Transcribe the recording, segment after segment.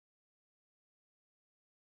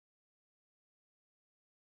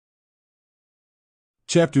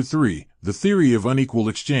Chapter 3: The Theory of Unequal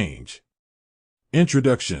Exchange.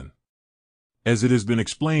 Introduction. As it has been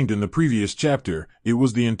explained in the previous chapter, it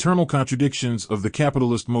was the internal contradictions of the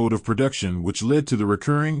capitalist mode of production which led to the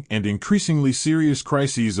recurring and increasingly serious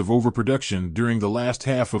crises of overproduction during the last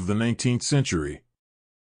half of the 19th century.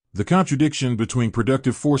 The contradiction between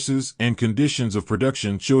productive forces and conditions of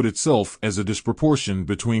production showed itself as a disproportion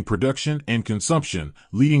between production and consumption,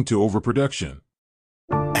 leading to overproduction.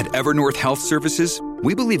 At Evernorth Health Services,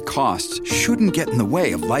 we believe costs shouldn't get in the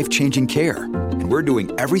way of life-changing care, and we're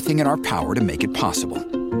doing everything in our power to make it possible.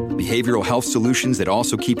 Behavioral health solutions that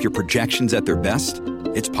also keep your projections at their best?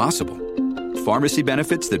 It's possible. Pharmacy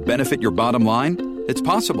benefits that benefit your bottom line? It's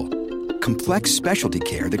possible. Complex specialty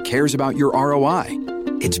care that cares about your ROI?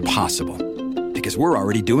 It's possible. Because we're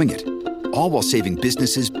already doing it. All while saving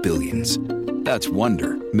businesses billions. That's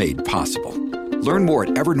Wonder made possible. Learn more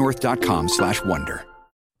at evernorth.com/wonder.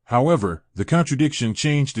 However, the contradiction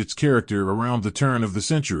changed its character around the turn of the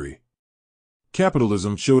century.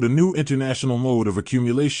 Capitalism showed a new international mode of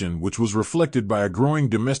accumulation which was reflected by a growing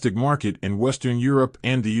domestic market in Western Europe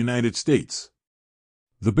and the United States.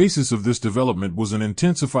 The basis of this development was an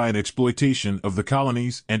intensified exploitation of the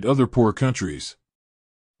colonies and other poor countries.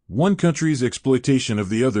 One country's exploitation of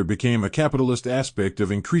the other became a capitalist aspect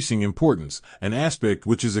of increasing importance, an aspect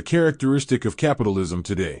which is a characteristic of capitalism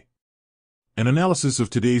today. An analysis of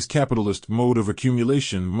today's capitalist mode of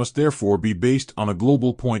accumulation must therefore be based on a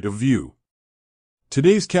global point of view.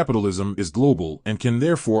 Today's capitalism is global and can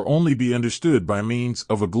therefore only be understood by means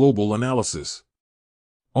of a global analysis.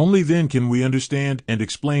 Only then can we understand and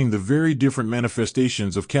explain the very different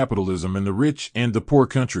manifestations of capitalism in the rich and the poor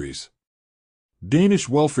countries. Danish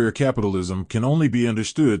welfare capitalism can only be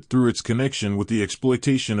understood through its connection with the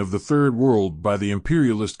exploitation of the Third World by the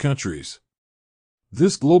imperialist countries.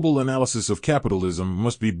 This global analysis of capitalism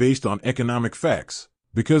must be based on economic facts,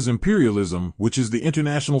 because imperialism, which is the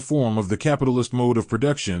international form of the capitalist mode of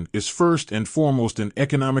production, is first and foremost an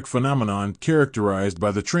economic phenomenon characterized by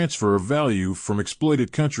the transfer of value from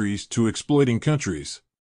exploited countries to exploiting countries.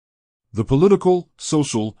 The political,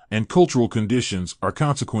 social, and cultural conditions are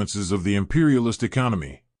consequences of the imperialist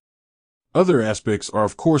economy. Other aspects are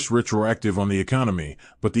of course retroactive on the economy,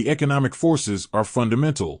 but the economic forces are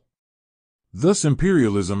fundamental. Thus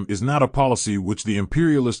imperialism is not a policy which the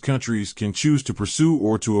imperialist countries can choose to pursue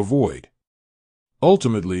or to avoid.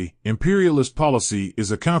 Ultimately, imperialist policy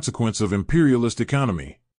is a consequence of imperialist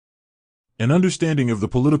economy. An understanding of the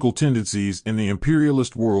political tendencies in the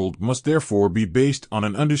imperialist world must therefore be based on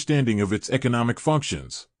an understanding of its economic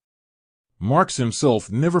functions. Marx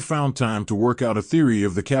himself never found time to work out a theory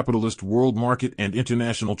of the capitalist world market and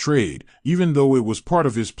international trade, even though it was part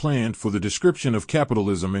of his plan for the description of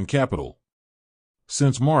capitalism and capital.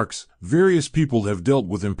 Since Marx, various people have dealt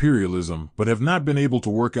with imperialism but have not been able to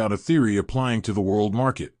work out a theory applying to the world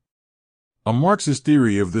market. A Marxist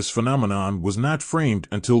theory of this phenomenon was not framed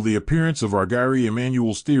until the appearance of Argyri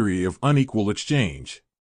Emanuel's theory of unequal exchange.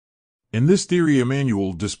 In this theory,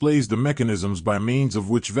 Emanuel displays the mechanisms by means of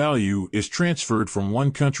which value is transferred from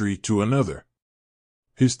one country to another.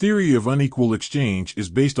 His theory of unequal exchange is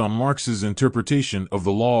based on Marx's interpretation of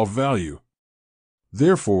the law of value.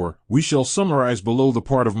 Therefore, we shall summarize below the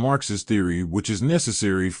part of Marx's theory which is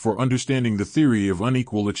necessary for understanding the theory of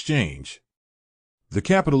unequal exchange. The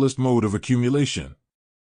capitalist mode of accumulation.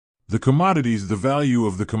 The commodities. The value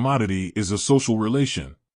of the commodity is a social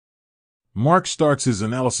relation. Marx starts his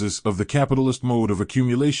analysis of the capitalist mode of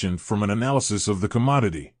accumulation from an analysis of the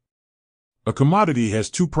commodity. A commodity has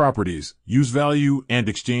two properties, use value and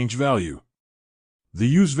exchange value. The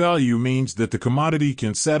use value means that the commodity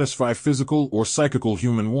can satisfy physical or psychical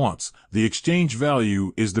human wants. The exchange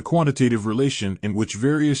value is the quantitative relation in which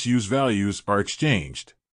various use values are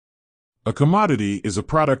exchanged. A commodity is a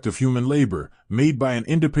product of human labor, made by an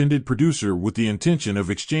independent producer with the intention of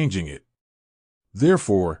exchanging it.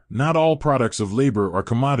 Therefore, not all products of labor are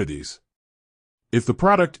commodities. If the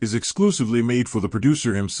product is exclusively made for the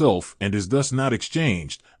producer himself and is thus not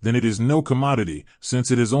exchanged, then it is no commodity,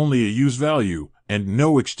 since it has only a use value and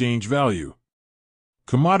no exchange value.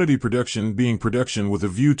 Commodity production being production with a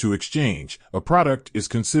view to exchange, a product is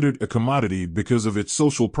considered a commodity because of its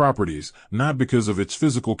social properties, not because of its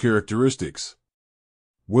physical characteristics.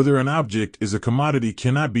 Whether an object is a commodity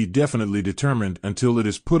cannot be definitely determined until it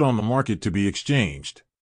is put on the market to be exchanged.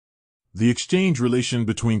 The exchange relation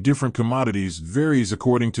between different commodities varies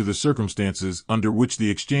according to the circumstances under which the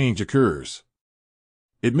exchange occurs.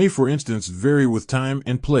 It may, for instance, vary with time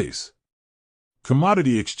and place.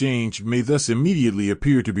 Commodity exchange may thus immediately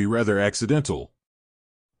appear to be rather accidental.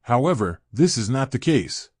 However, this is not the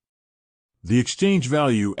case. The exchange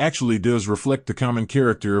value actually does reflect the common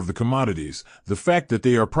character of the commodities, the fact that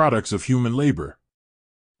they are products of human labor.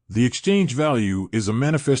 The exchange value is a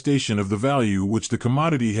manifestation of the value which the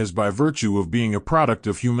commodity has by virtue of being a product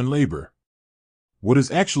of human labor. What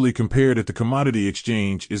is actually compared at the commodity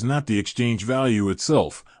exchange is not the exchange value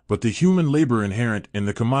itself, but the human labor inherent in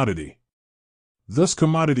the commodity. Thus,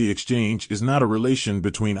 commodity exchange is not a relation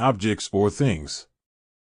between objects or things.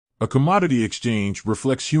 A commodity exchange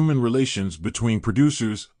reflects human relations between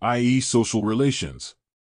producers, i.e., social relations.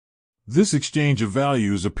 This exchange of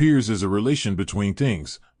values appears as a relation between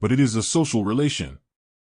things, but it is a social relation.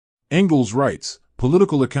 Engels writes,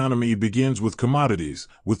 political economy begins with commodities,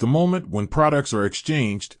 with the moment when products are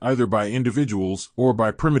exchanged either by individuals or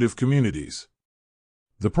by primitive communities.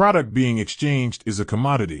 The product being exchanged is a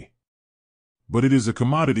commodity. But it is a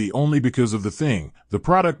commodity only because of the thing, the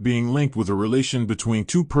product being linked with a relation between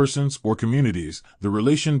two persons or communities, the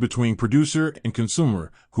relation between producer and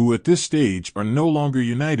consumer, who at this stage are no longer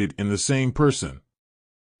united in the same person.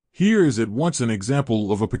 Here is at once an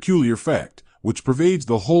example of a peculiar fact, which pervades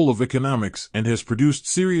the whole of economics and has produced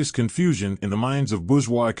serious confusion in the minds of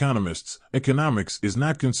bourgeois economists. Economics is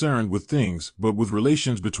not concerned with things but with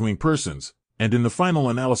relations between persons, and in the final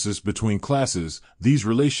analysis between classes, these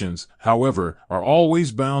relations, however, are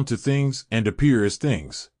always bound to things and appear as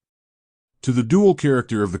things. To the dual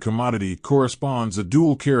character of the commodity corresponds a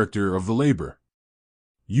dual character of the labor.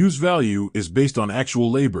 Use value is based on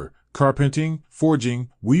actual labor, carpenting, forging,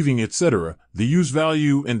 weaving, etc., the use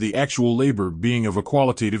value and the actual labor being of a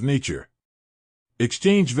qualitative nature.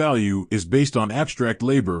 Exchange value is based on abstract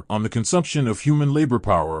labor, on the consumption of human labor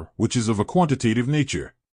power, which is of a quantitative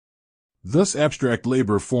nature. Thus, abstract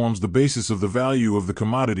labor forms the basis of the value of the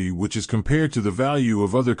commodity, which is compared to the value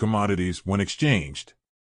of other commodities when exchanged.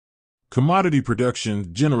 Commodity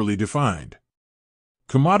production generally defined.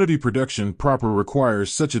 Commodity production proper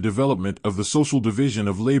requires such a development of the social division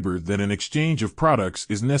of labor that an exchange of products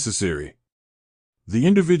is necessary. The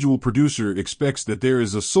individual producer expects that there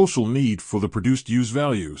is a social need for the produced use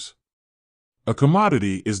values. A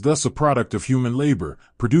commodity is thus a product of human labor,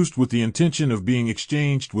 produced with the intention of being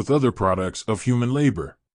exchanged with other products of human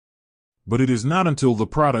labor. But it is not until the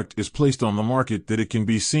product is placed on the market that it can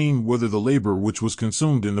be seen whether the labor which was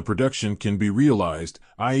consumed in the production can be realized,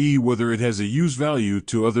 i.e., whether it has a use value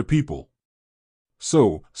to other people.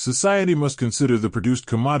 So, society must consider the produced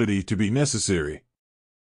commodity to be necessary.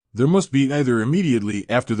 There must be either immediately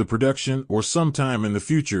after the production or sometime in the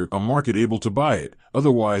future a market able to buy it,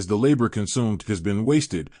 otherwise the labor consumed has been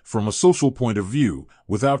wasted, from a social point of view,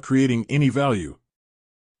 without creating any value.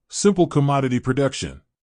 Simple commodity production.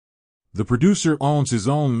 The producer owns his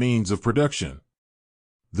own means of production.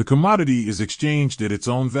 The commodity is exchanged at its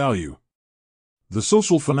own value. The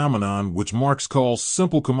social phenomenon which Marx calls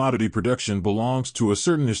simple commodity production belongs to a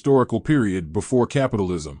certain historical period before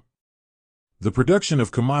capitalism. The production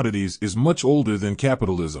of commodities is much older than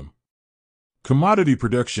capitalism. Commodity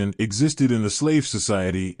production existed in the slave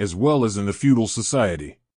society as well as in the feudal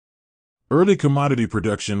society. Early commodity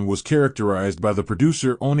production was characterized by the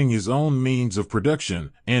producer owning his own means of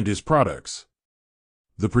production and his products.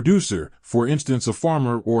 The producer, for instance a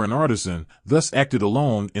farmer or an artisan, thus acted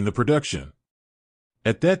alone in the production.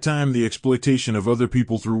 At that time the exploitation of other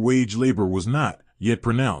people through wage labor was not yet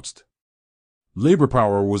pronounced. Labor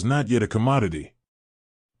power was not yet a commodity.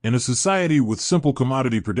 In a society with simple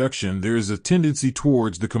commodity production, there is a tendency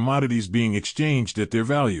towards the commodities being exchanged at their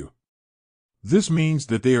value. This means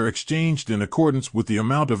that they are exchanged in accordance with the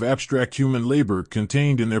amount of abstract human labor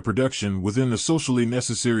contained in their production within the socially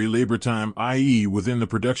necessary labor time, i.e., within the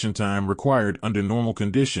production time required under normal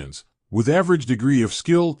conditions, with average degree of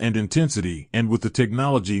skill and intensity, and with the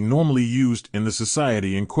technology normally used in the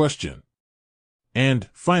society in question. And,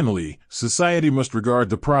 finally, society must regard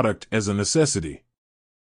the product as a necessity.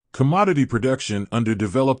 Commodity production under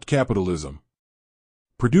developed capitalism.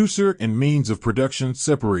 Producer and means of production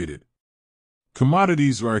separated.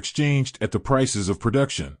 Commodities are exchanged at the prices of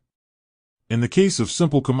production. In the case of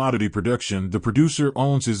simple commodity production, the producer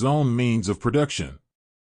owns his own means of production.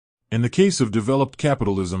 In the case of developed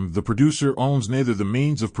capitalism, the producer owns neither the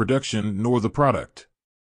means of production nor the product.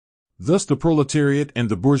 Thus the proletariat and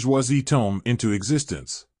the bourgeoisie come into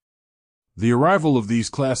existence. The arrival of these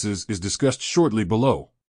classes is discussed shortly below.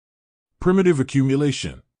 Primitive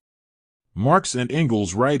accumulation. Marx and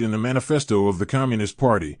Engels write in the manifesto of the Communist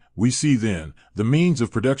Party, "We see then, the means of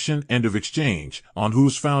production and of exchange, on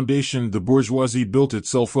whose foundation the bourgeoisie built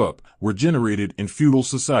itself up, were generated in feudal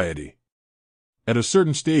society. At a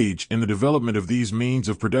certain stage in the development of these means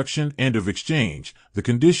of production and of exchange, the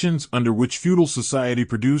conditions under which feudal society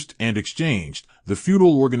produced and exchanged, the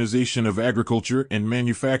feudal organization of agriculture and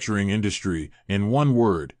manufacturing industry, in one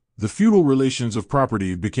word, the feudal relations of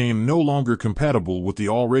property became no longer compatible with the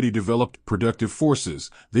already developed productive forces.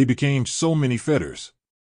 They became so many fetters.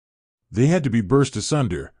 They had to be burst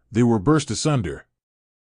asunder. They were burst asunder.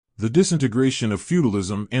 The disintegration of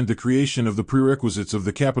feudalism and the creation of the prerequisites of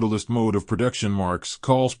the capitalist mode of production Marx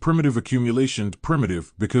calls primitive accumulation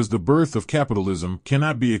primitive because the birth of capitalism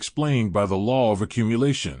cannot be explained by the law of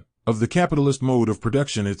accumulation of the capitalist mode of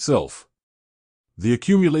production itself. The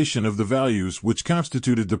accumulation of the values which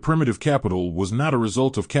constituted the primitive capital was not a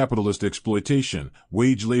result of capitalist exploitation,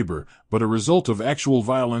 wage labor, but a result of actual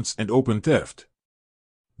violence and open theft.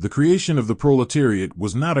 The creation of the proletariat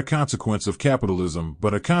was not a consequence of capitalism,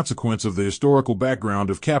 but a consequence of the historical background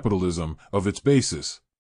of capitalism, of its basis.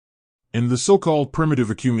 In the so-called primitive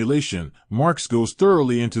accumulation, Marx goes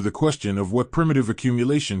thoroughly into the question of what primitive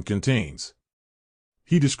accumulation contains.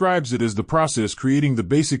 He describes it as the process creating the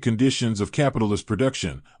basic conditions of capitalist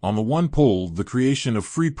production, on the one pole the creation of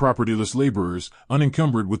free propertyless laborers,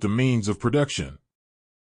 unencumbered with the means of production.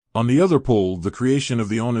 On the other pole, the creation of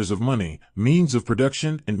the owners of money, means of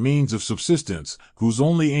production and means of subsistence, whose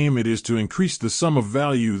only aim it is to increase the sum of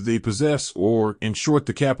value they possess or, in short,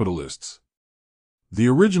 the capitalists. The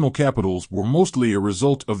original capitals were mostly a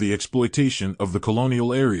result of the exploitation of the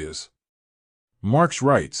colonial areas. Marx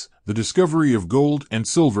writes, the discovery of gold and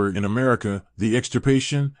silver in America, the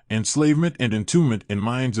extirpation, enslavement and entombment in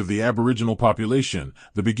mines of the aboriginal population,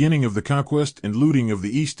 the beginning of the conquest and looting of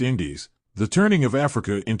the East Indies, the turning of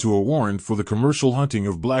Africa into a warren for the commercial hunting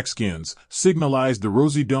of blackskins, signalized the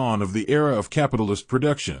rosy dawn of the era of capitalist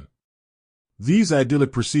production. These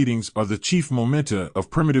idyllic proceedings are the chief momenta of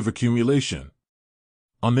primitive accumulation.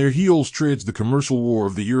 On their heels treads the commercial war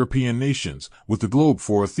of the European nations, with the globe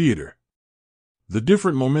for a theater. The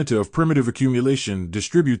different momenta of primitive accumulation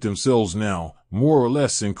distribute themselves now, more or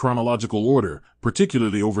less in chronological order,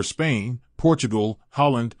 particularly over Spain, Portugal,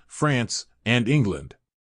 Holland, France, and England.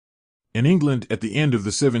 In England at the end of the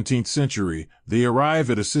 17th century, they arrive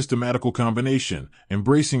at a systematical combination,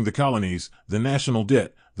 embracing the colonies, the national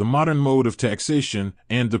debt, the modern mode of taxation,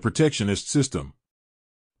 and the protectionist system.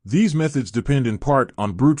 These methods depend in part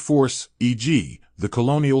on brute force, e.g., the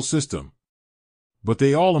colonial system. But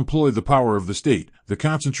they all employ the power of the state, the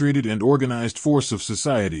concentrated and organized force of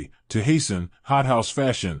society, to hasten, hothouse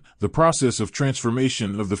fashion, the process of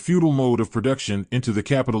transformation of the feudal mode of production into the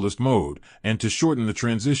capitalist mode, and to shorten the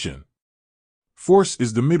transition. Force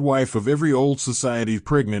is the midwife of every old society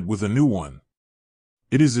pregnant with a new one.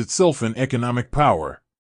 It is itself an economic power.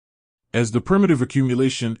 As the primitive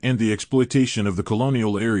accumulation and the exploitation of the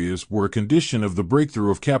colonial areas were a condition of the breakthrough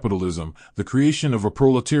of capitalism, the creation of a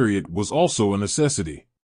proletariat was also a necessity.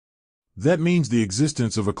 That means the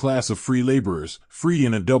existence of a class of free laborers, free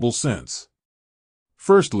in a double sense.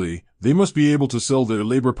 Firstly, they must be able to sell their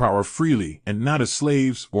labor power freely and not as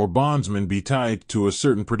slaves or bondsmen be tied to a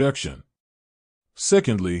certain production.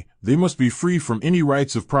 Secondly, they must be free from any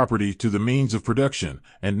rights of property to the means of production,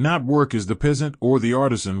 and not work as the peasant or the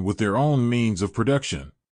artisan with their own means of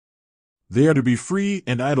production. They are to be free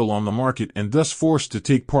and idle on the market and thus forced to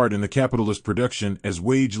take part in the capitalist production as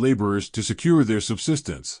wage laborers to secure their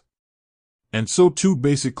subsistence. And so two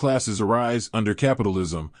basic classes arise under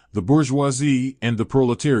capitalism, the bourgeoisie and the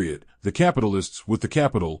proletariat, the capitalists with the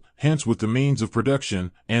capital, hence with the means of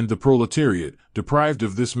production, and the proletariat, deprived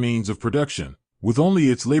of this means of production, with only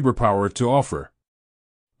its labor power to offer.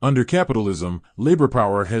 Under capitalism, labor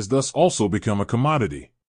power has thus also become a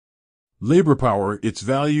commodity. Labor power, its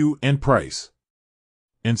value and price.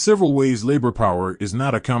 In several ways, labor power is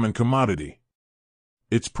not a common commodity.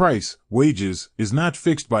 Its price, wages, is not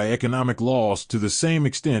fixed by economic laws to the same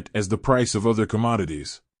extent as the price of other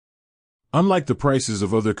commodities. Unlike the prices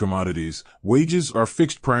of other commodities, wages are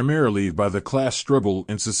fixed primarily by the class struggle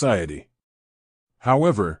in society.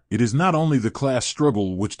 However, it is not only the class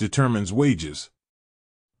struggle which determines wages.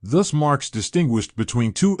 Thus Marx distinguished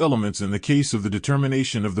between two elements in the case of the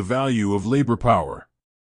determination of the value of labor power.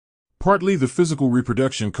 Partly the physical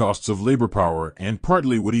reproduction costs of labor power and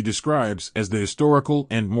partly what he describes as the historical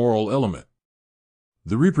and moral element.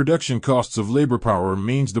 The reproduction costs of labor power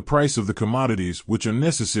means the price of the commodities which are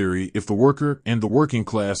necessary if the worker and the working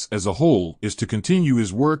class as a whole is to continue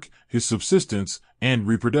his work, his subsistence, and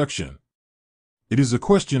reproduction. It is a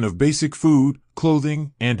question of basic food,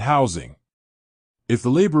 clothing, and housing. If the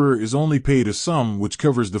laborer is only paid a sum which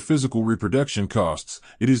covers the physical reproduction costs,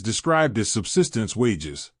 it is described as subsistence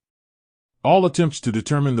wages. All attempts to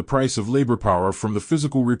determine the price of labor power from the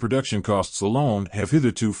physical reproduction costs alone have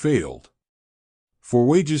hitherto failed. For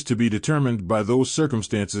wages to be determined by those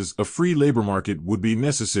circumstances, a free labor market would be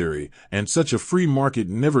necessary, and such a free market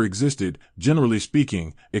never existed, generally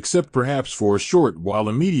speaking, except perhaps for a short while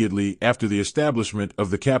immediately after the establishment of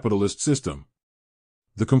the capitalist system.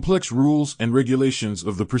 The complex rules and regulations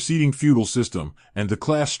of the preceding feudal system, and the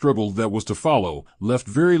class struggle that was to follow, left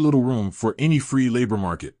very little room for any free labor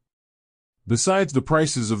market. Besides the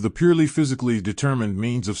prices of the purely physically determined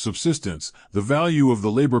means of subsistence, the value of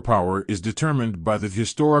the labor power is determined by the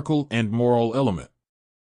historical and moral element.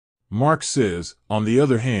 Marx says, on the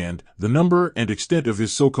other hand, the number and extent of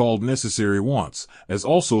his so-called necessary wants, as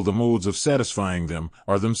also the modes of satisfying them,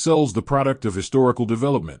 are themselves the product of historical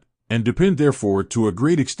development, and depend therefore to a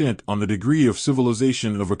great extent on the degree of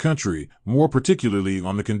civilization of a country, more particularly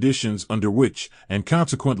on the conditions under which, and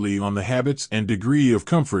consequently on the habits and degree of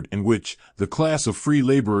comfort in which, the class of free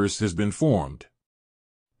laborers has been formed.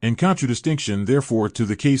 In contradistinction therefore to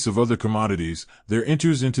the case of other commodities, there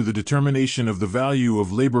enters into the determination of the value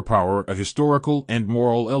of labor power a historical and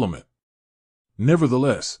moral element.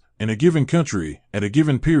 Nevertheless, in a given country, at a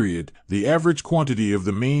given period, the average quantity of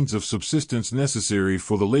the means of subsistence necessary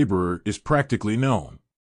for the laborer is practically known.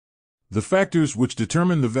 The factors which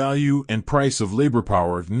determine the value and price of labor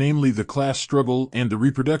power, namely the class struggle and the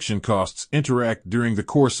reproduction costs, interact during the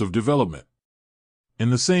course of development.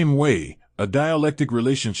 In the same way, a dialectic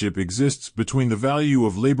relationship exists between the value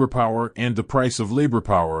of labor power and the price of labor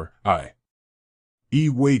power, i.e.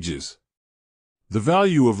 wages. The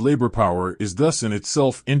value of labor power is thus in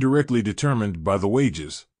itself indirectly determined by the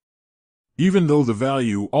wages. Even though the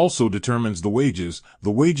value also determines the wages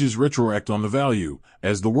retroact on the value,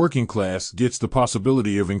 as the working class gets the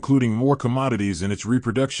possibility of including more commodities in its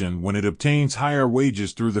reproduction when it obtains higher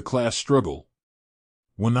wages through the class struggle.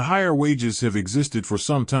 When the higher wages have existed for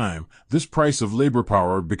some time, this price of labor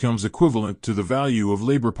power becomes equivalent to the value of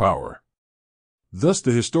labor power. Thus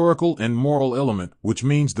the historical and moral element, which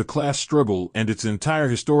means the class struggle and its entire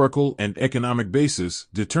historical and economic basis,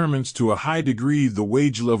 determines to a high degree the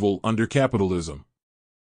wage level under capitalism.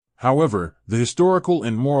 However, the historical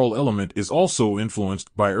and moral element is also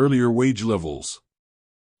influenced by earlier wage levels.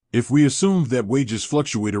 If we assume that wages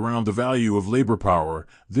fluctuate around the value of labor power,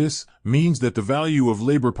 this means that the value of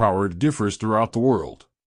labor power differs throughout the world.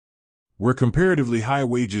 Where comparatively high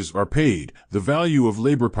wages are paid, the value of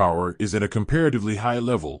labor power is at a comparatively high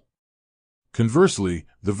level. Conversely,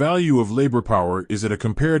 the value of labor power is at a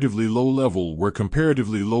comparatively low level where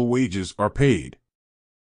comparatively low wages are paid.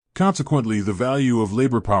 Consequently, the value of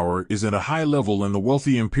labor power is at a high level in the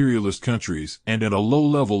wealthy imperialist countries and at a low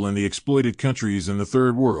level in the exploited countries in the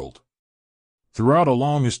Third World. Throughout a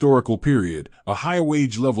long historical period, a high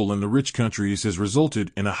wage level in the rich countries has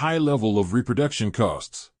resulted in a high level of reproduction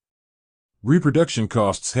costs. Reproduction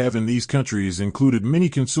costs have in these countries included many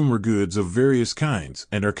consumer goods of various kinds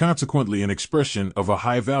and are consequently an expression of a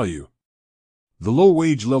high value. The low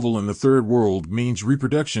wage level in the Third World means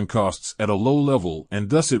reproduction costs at a low level, and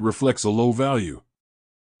thus it reflects a low value.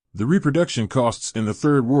 The reproduction costs in the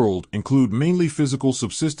Third World include mainly physical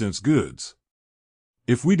subsistence goods.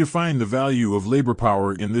 If we define the value of labor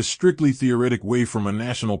power in this strictly theoretic way from a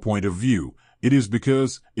national point of view, it is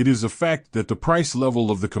because it is a fact that the price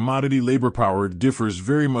level of the commodity labor power differs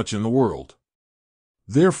very much in the world.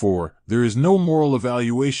 Therefore, there is no moral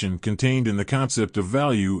evaluation contained in the concept of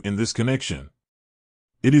value in this connection.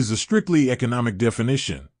 It is a strictly economic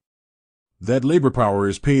definition. That labor power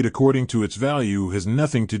is paid according to its value has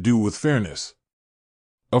nothing to do with fairness.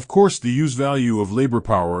 Of course, the use value of labor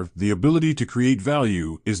power, the ability to create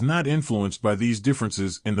value, is not influenced by these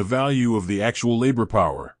differences in the value of the actual labor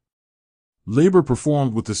power. Labor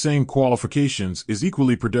performed with the same qualifications is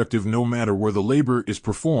equally productive no matter where the labor is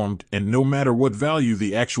performed and no matter what value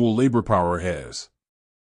the actual labor power has.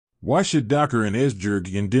 Why should docker in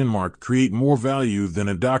Esbjerg in Denmark create more value than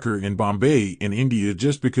a docker in Bombay in India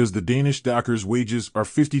just because the Danish docker's wages are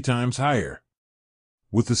 50 times higher?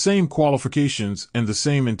 With the same qualifications and the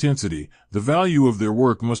same intensity, the value of their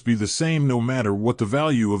work must be the same no matter what the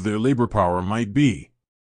value of their labor power might be.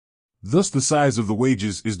 Thus the size of the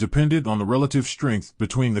wages is dependent on the relative strength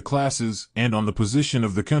between the classes and on the position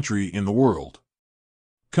of the country in the world.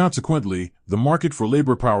 Consequently, the market for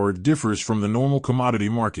labor power differs from the normal commodity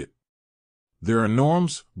market. There are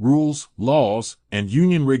norms, rules, laws, and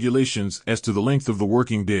union regulations as to the length of the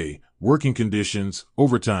working day, working conditions,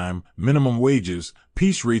 overtime, minimum wages,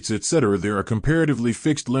 piece rates, etc. There are comparatively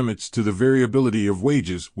fixed limits to the variability of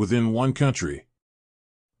wages within one country.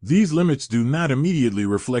 These limits do not immediately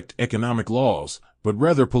reflect economic laws, but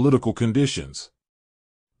rather political conditions.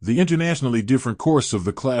 The internationally different course of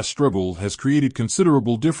the class struggle has created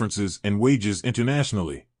considerable differences in wages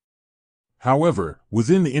internationally. However,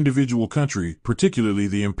 within the individual country, particularly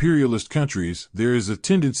the imperialist countries, there is a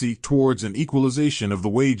tendency towards an equalization of the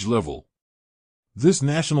wage level. This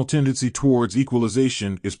national tendency towards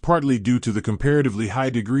equalization is partly due to the comparatively high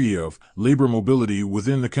degree of labor mobility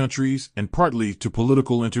within the countries and partly to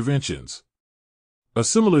political interventions. A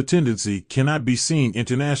similar tendency cannot be seen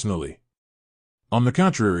internationally. On the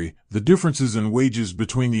contrary, the differences in wages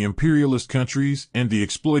between the imperialist countries and the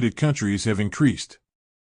exploited countries have increased.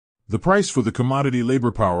 The price for the commodity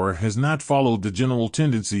labor power has not followed the general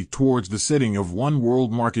tendency towards the setting of one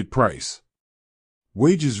world market price.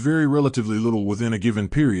 Wages vary relatively little within a given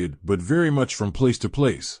period, but vary much from place to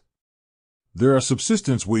place. There are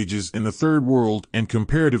subsistence wages in the Third World and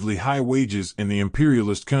comparatively high wages in the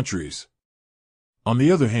imperialist countries. On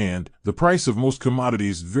the other hand, the price of most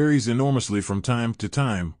commodities varies enormously from time to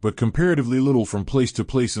time, but comparatively little from place to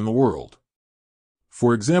place in the world.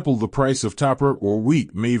 For example, the price of copper or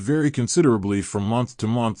wheat may vary considerably from month to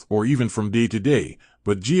month or even from day to day,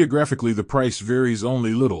 but geographically the price varies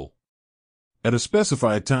only little. At a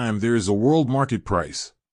specified time there is a world market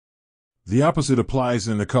price. The opposite applies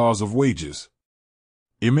in the cause of wages.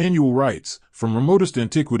 Emmanuel writes, from remotest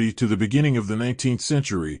antiquity to the beginning of the 19th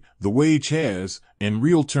century, the wage has, in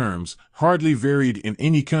real terms, hardly varied in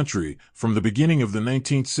any country. From the beginning of the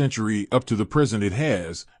 19th century up to the present it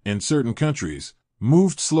has, in certain countries,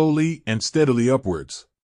 moved slowly and steadily upwards.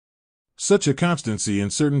 Such a constancy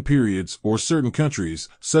in certain periods or certain countries,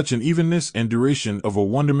 such an evenness and duration of a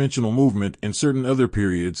one-dimensional movement in certain other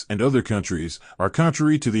periods and other countries, are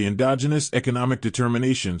contrary to the endogenous economic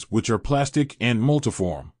determinations which are plastic and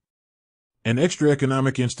multiform. An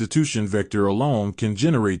extra-economic institution vector alone can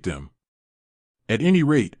generate them. At any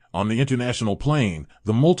rate, on the international plane,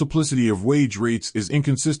 the multiplicity of wage rates is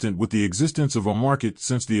inconsistent with the existence of a market,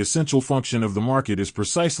 since the essential function of the market is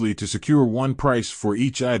precisely to secure one price for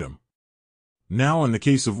each item. Now, in the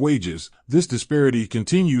case of wages, this disparity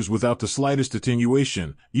continues without the slightest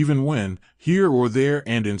attenuation, even when, here or there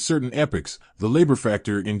and in certain epochs, the labor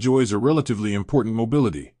factor enjoys a relatively important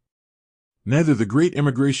mobility. Neither the great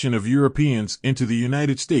immigration of Europeans into the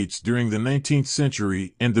United States during the 19th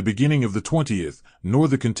century and the beginning of the 20th, nor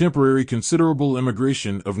the contemporary considerable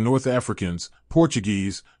immigration of North Africans,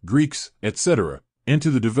 Portuguese, Greeks, etc.,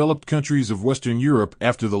 into the developed countries of Western Europe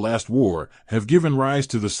after the last war, have given rise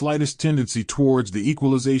to the slightest tendency towards the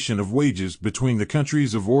equalization of wages between the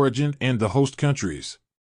countries of origin and the host countries.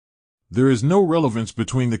 There is no relevance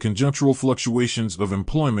between the conjunctural fluctuations of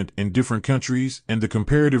employment in different countries and the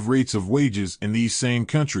comparative rates of wages in these same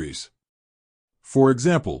countries. For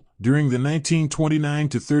example, during the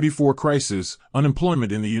 1929-34 crisis,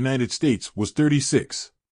 unemployment in the United States was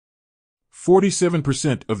 47%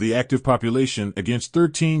 of the active population against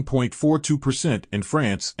 13.42% in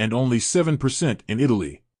France and only 7% in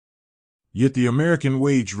Italy. Yet the American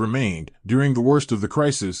wage remained, during the worst of the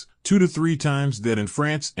crisis, 2 to 3 times that in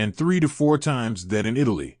France and 3 to 4 times that in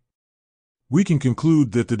Italy. We can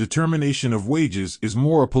conclude that the determination of wages is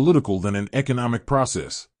more a political than an economic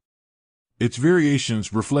process. Its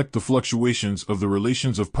variations reflect the fluctuations of the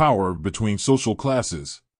relations of power between social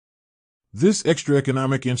classes. This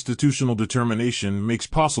extra-economic institutional determination makes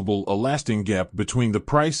possible a lasting gap between the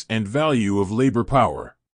price and value of labor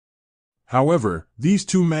power. However, these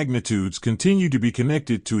two magnitudes continue to be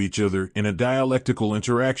connected to each other in a dialectical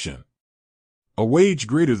interaction. A wage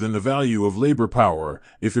greater than the value of labor power,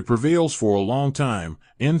 if it prevails for a long time,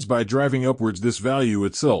 ends by driving upwards this value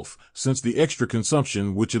itself, since the extra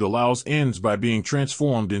consumption which it allows ends by being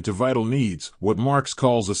transformed into vital needs, what Marx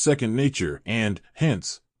calls a second nature, and,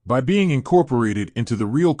 hence, by being incorporated into the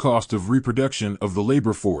real cost of reproduction of the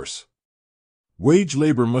labor force. Wage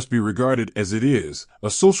labor must be regarded as it is, a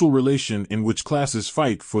social relation in which classes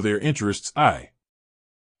fight for their interests,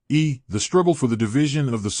 i.e., the struggle for the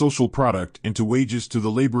division of the social product into wages to the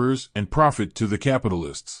laborers and profit to the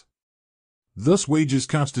capitalists. Thus wages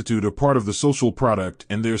constitute a part of the social product,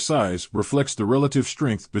 and their size reflects the relative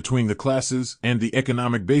strength between the classes and the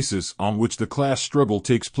economic basis on which the class struggle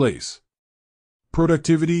takes place.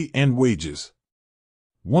 Productivity and wages.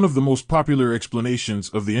 One of the most popular explanations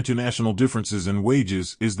of the international differences in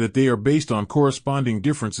wages is that they are based on corresponding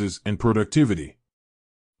differences in productivity.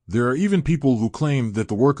 There are even people who claim that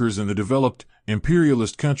the workers in the developed,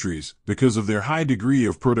 imperialist countries, because of their high degree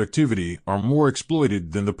of productivity, are more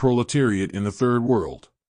exploited than the proletariat in the Third World.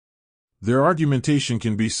 Their argumentation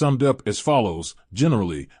can be summed up as follows: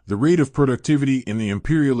 generally, the rate of productivity in the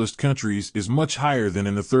imperialist countries is much higher than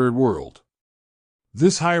in the Third World.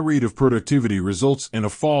 This high rate of productivity results in a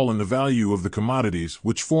fall in the value of the commodities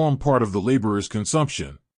which form part of the laborer's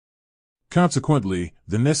consumption. Consequently,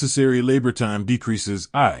 the necessary labor time decreases,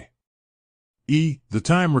 i.e., the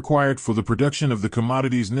time required for the production of the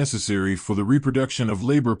commodities necessary for the reproduction of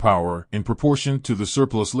labor power in proportion to the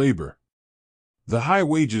surplus labor. The high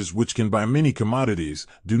wages which can buy many commodities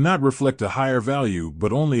do not reflect a higher value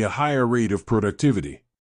but only a higher rate of productivity.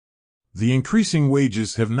 The increasing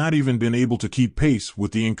wages have not even been able to keep pace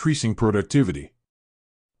with the increasing productivity.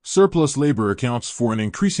 Surplus labor accounts for an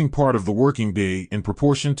increasing part of the working day in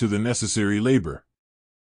proportion to the necessary labor.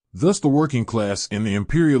 Thus, the working class in the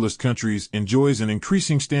imperialist countries enjoys an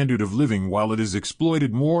increasing standard of living while it is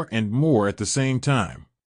exploited more and more at the same time.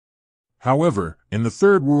 However, in the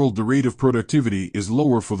Third World, the rate of productivity is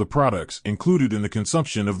lower for the products included in the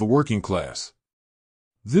consumption of the working class.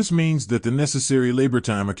 This means that the necessary labor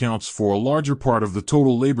time accounts for a larger part of the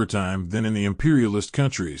total labor time than in the imperialist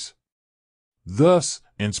countries. Thus,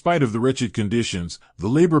 in spite of the wretched conditions, the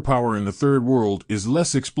labor power in the Third World is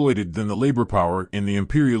less exploited than the labor power in the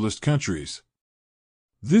imperialist countries.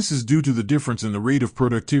 This is due to the difference in the rate of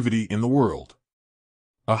productivity in the world.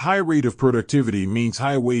 A high rate of productivity means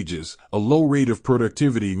high wages, a low rate of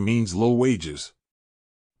productivity means low wages.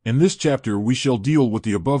 In this chapter we shall deal with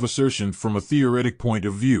the above assertion from a theoretic point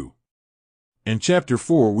of view. In Chapter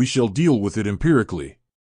 4 we shall deal with it empirically.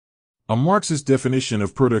 A Marxist definition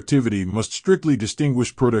of productivity must strictly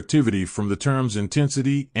distinguish productivity from the terms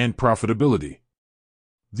intensity and profitability.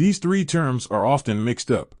 These three terms are often mixed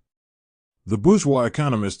up. The bourgeois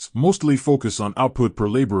economists mostly focus on output per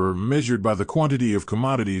laborer measured by the quantity of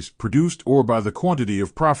commodities produced or by the quantity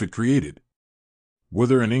of profit created.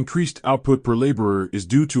 Whether an increased output per laborer is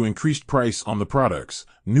due to increased price on the products,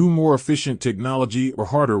 new more efficient technology or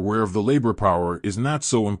hardware of the labor power is not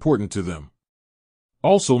so important to them.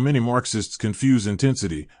 Also, many Marxists confuse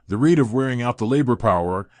intensity, the rate of wearing out the labor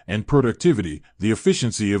power, and productivity, the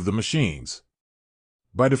efficiency of the machines.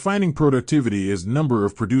 By defining productivity as number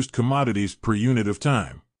of produced commodities per unit of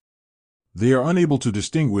time, they are unable to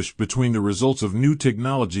distinguish between the results of new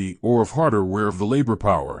technology or of hardware of the labor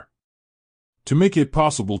power. To make it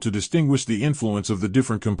possible to distinguish the influence of the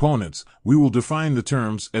different components, we will define the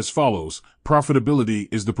terms as follows. Profitability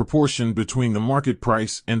is the proportion between the market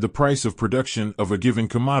price and the price of production of a given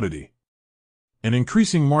commodity. An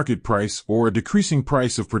increasing market price or a decreasing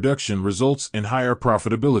price of production results in higher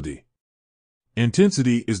profitability.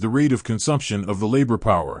 Intensity is the rate of consumption of the labor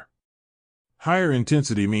power. Higher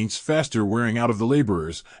intensity means faster wearing out of the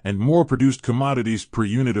laborers and more produced commodities per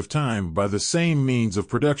unit of time by the same means of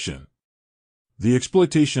production. The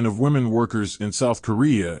exploitation of women workers in South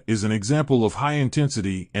Korea is an example of high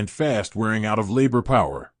intensity and fast wearing out of labor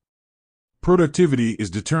power. Productivity is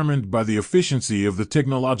determined by the efficiency of the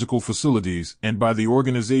technological facilities and by the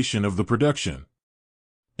organization of the production.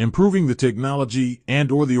 Improving the technology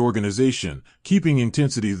and/or the organization, keeping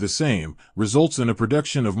intensity the same, results in a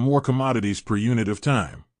production of more commodities per unit of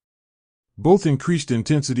time. Both increased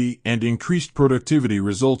intensity and increased productivity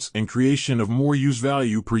results in creation of more use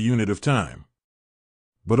value per unit of time.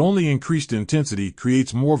 But only increased intensity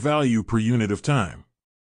creates more value per unit of time.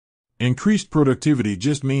 Increased productivity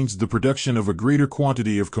just means the production of a greater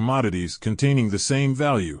quantity of commodities containing the same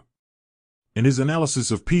value. In his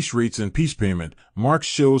analysis of piece rates and piece payment, Marx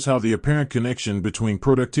shows how the apparent connection between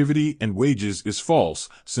productivity and wages is false,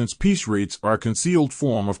 since piece rates are a concealed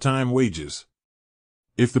form of time wages.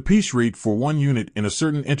 If the piece rate for one unit in a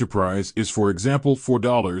certain enterprise is, for example,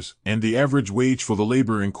 $4, and the average wage for the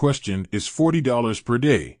labor in question is $40 per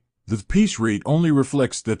day, the piece rate only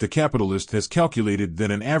reflects that the capitalist has calculated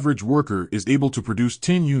that an average worker is able to produce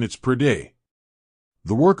 10 units per day.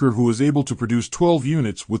 The worker who is able to produce 12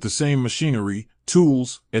 units with the same machinery,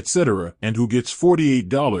 tools, etc., and who gets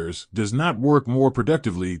 $48 does not work more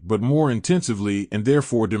productively but more intensively and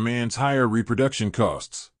therefore demands higher reproduction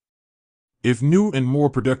costs. If new and more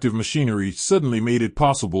productive machinery suddenly made it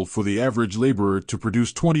possible for the average laborer to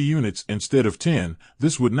produce 20 units instead of 10,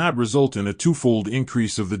 this would not result in a twofold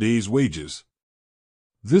increase of the day's wages.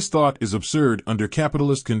 This thought is absurd under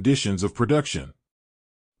capitalist conditions of production.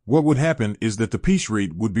 What would happen is that the piece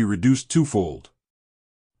rate would be reduced twofold.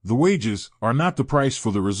 The wages are not the price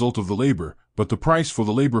for the result of the labor, but the price for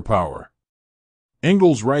the labor power.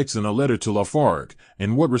 Engels writes in a letter to Lafargue,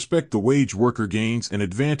 in what respect the wage worker gains an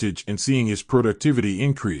advantage in seeing his productivity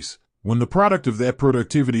increase, when the product of that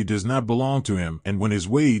productivity does not belong to him and when his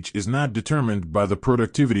wage is not determined by the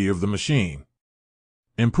productivity of the machine.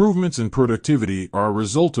 Improvements in productivity are a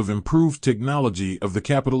result of improved technology of the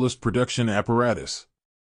capitalist production apparatus.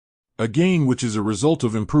 A gain which is a result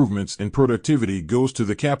of improvements in productivity goes to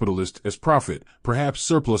the capitalist as profit, perhaps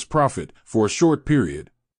surplus profit, for a short period.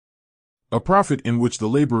 A profit in which the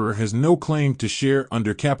laborer has no claim to share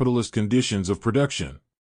under capitalist conditions of production.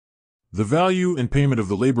 The value and payment of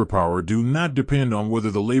the labor power do not depend on whether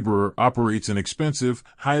the laborer operates an expensive,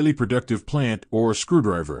 highly productive plant or a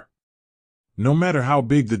screwdriver. No matter how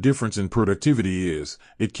big the difference in productivity is,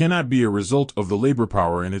 it cannot be a result of the labor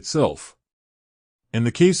power in itself. In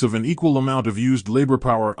the case of an equal amount of used labor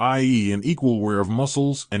power, i.e. an equal wear of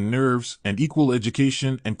muscles and nerves and equal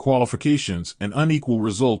education and qualifications, an unequal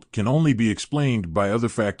result can only be explained by other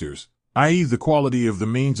factors, i.e. the quality of the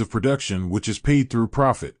means of production which is paid through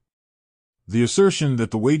profit. The assertion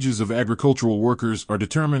that the wages of agricultural workers are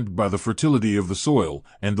determined by the fertility of the soil,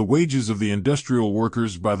 and the wages of the industrial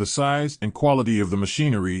workers by the size and quality of the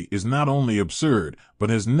machinery is not only absurd, but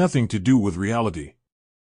has nothing to do with reality.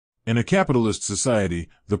 In a capitalist society,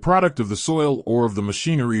 the product of the soil or of the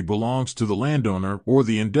machinery belongs to the landowner or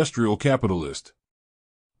the industrial capitalist.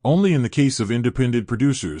 Only in the case of independent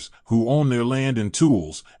producers, who own their land and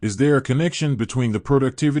tools, is there a connection between the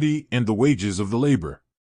productivity and the wages of the labor.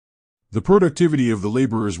 The productivity of the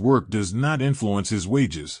laborer's work does not influence his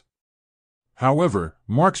wages. However,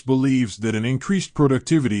 Marx believes that an increased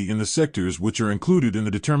productivity in the sectors which are included in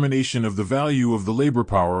the determination of the value of the labor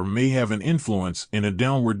power may have an influence in a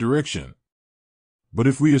downward direction. But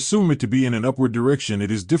if we assume it to be in an upward direction,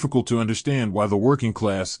 it is difficult to understand why the working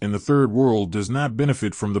class in the Third World does not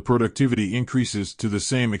benefit from the productivity increases to the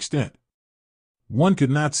same extent. One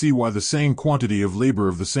could not see why the same quantity of labor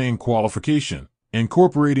of the same qualification,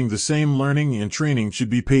 incorporating the same learning and training, should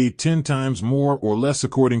be paid 10 times more or less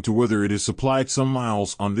according to whether it is supplied some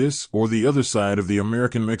miles on this or the other side of the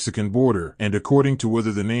American-Mexican border, and according to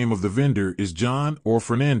whether the name of the vendor is John or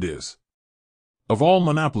Fernandez. Of all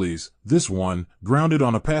monopolies, this one, grounded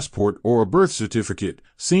on a passport or a birth certificate,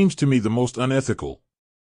 seems to me the most unethical.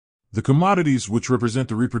 The commodities which represent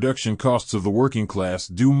the reproduction costs of the working class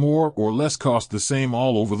do more or less cost the same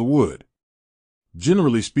all over the wood.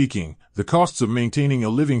 Generally speaking, the costs of maintaining a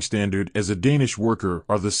living standard as a Danish worker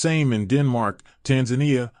are the same in Denmark,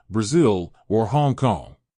 Tanzania, Brazil, or Hong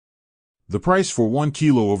Kong. The price for 1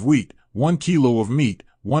 kilo of wheat, 1 kilo of meat,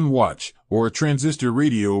 1 watch, or a transistor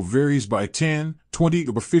radio varies by 10, 20,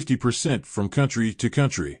 or 50% from country to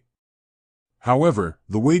country. However,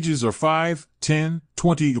 the wages are 5, 10,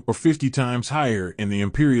 20, or 50 times higher in the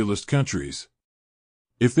imperialist countries.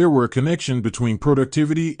 If there were a connection between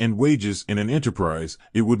productivity and wages in an enterprise,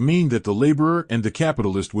 it would mean that the laborer and the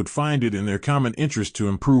capitalist would find it in their common interest to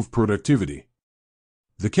improve productivity.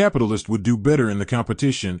 The capitalist would do better in the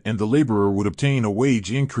competition and the laborer would obtain a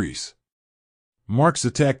wage increase. Marx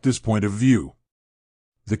attacked this point of view.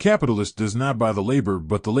 The capitalist does not buy the labor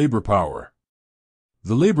but the labor power.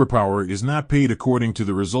 The labor power is not paid according to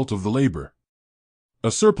the result of the labor.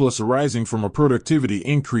 A surplus arising from a productivity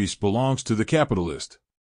increase belongs to the capitalist.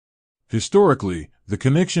 Historically, the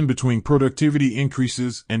connection between productivity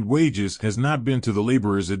increases and wages has not been to the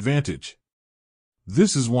laborer's advantage.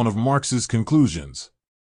 This is one of Marx's conclusions.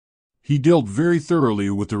 He dealt very thoroughly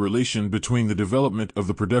with the relation between the development of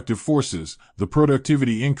the productive forces, the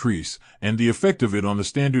productivity increase, and the effect of it on the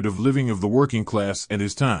standard of living of the working class at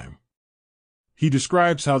his time. He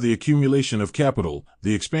describes how the accumulation of capital,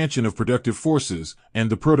 the expansion of productive forces, and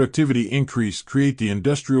the productivity increase create the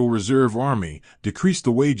industrial reserve army, decrease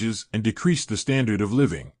the wages, and decrease the standard of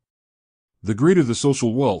living. The greater the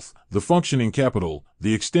social wealth, the functioning capital,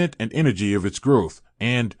 the extent and energy of its growth,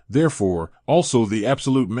 and, therefore, also the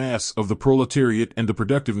absolute mass of the proletariat and the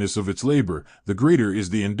productiveness of its labor, the greater is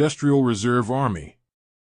the industrial reserve army.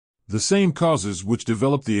 The same causes which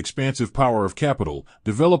develop the expansive power of capital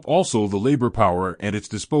develop also the labor power at its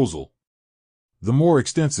disposal. The more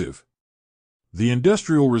extensive the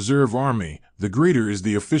industrial reserve army, the greater is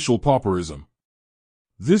the official pauperism.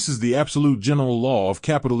 This is the absolute general law of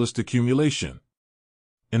capitalist accumulation.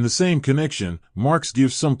 In the same connection, Marx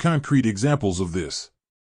gives some concrete examples of this.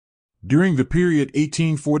 During the period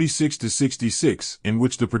 1846 to 66, in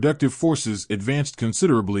which the productive forces advanced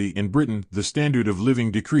considerably in Britain, the standard of living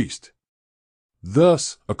decreased.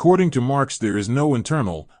 Thus, according to Marx, there is no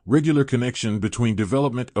internal, regular connection between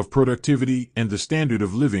development of productivity and the standard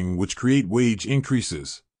of living which create wage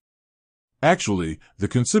increases. Actually, the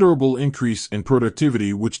considerable increase in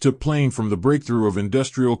productivity which took place from the breakthrough of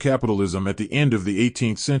industrial capitalism at the end of the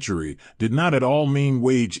 18th century did not at all mean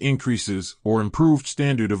wage increases or improved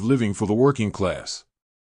standard of living for the working class.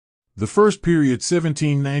 The first period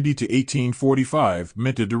 1790 to 1845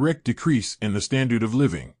 meant a direct decrease in the standard of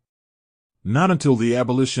living. Not until the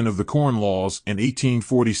abolition of the Corn Laws in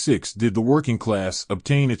 1846 did the working class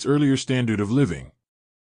obtain its earlier standard of living.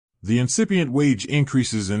 The incipient wage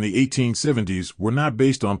increases in the 1870s were not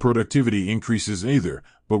based on productivity increases either,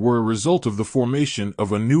 but were a result of the formation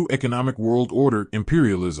of a new economic world order,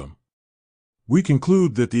 imperialism. We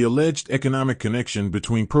conclude that the alleged economic connection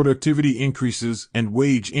between productivity increases and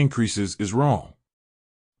wage increases is wrong.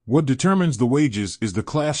 What determines the wages is the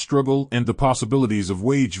class struggle and the possibilities of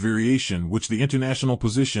wage variation which the international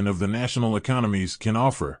position of the national economies can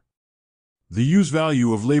offer. The use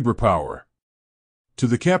value of labor power. To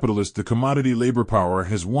the capitalist, the commodity labor power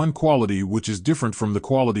has one quality which is different from the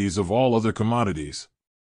qualities of all other commodities.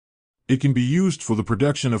 It can be used for the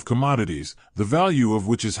production of commodities, the value of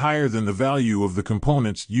which is higher than the value of the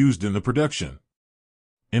components used in the production.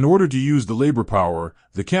 In order to use the labor power,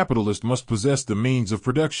 the capitalist must possess the means of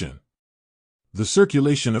production. The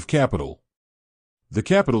circulation of capital. The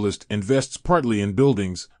capitalist invests partly in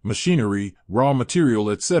buildings, machinery, raw material,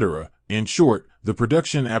 etc., in short, the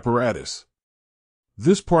production apparatus.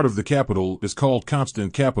 This part of the capital is called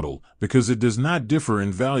constant capital because it does not differ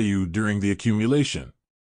in value during the accumulation.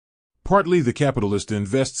 Partly the capitalist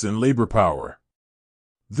invests in labor power.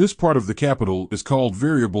 This part of the capital is called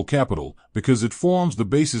variable capital because it forms the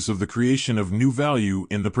basis of the creation of new value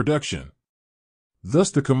in the production.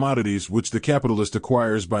 Thus the commodities which the capitalist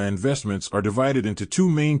acquires by investments are divided into two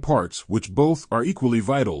main parts which both are equally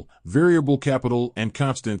vital, variable capital and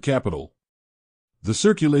constant capital. The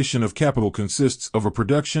circulation of capital consists of a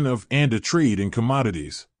production of and a trade in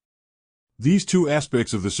commodities. These two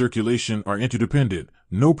aspects of the circulation are interdependent,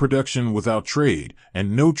 no production without trade,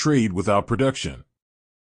 and no trade without production.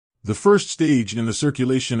 The first stage in the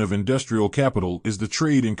circulation of industrial capital is the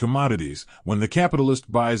trade in commodities, when the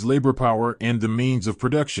capitalist buys labor power and the means of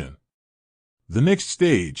production. The next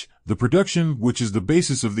stage, the production, which is the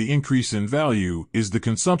basis of the increase in value, is the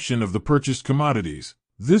consumption of the purchased commodities.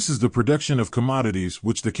 This is the production of commodities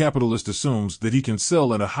which the capitalist assumes that he can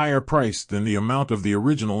sell at a higher price than the amount of the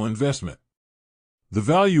original investment. The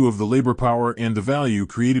value of the labor power and the value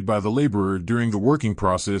created by the laborer during the working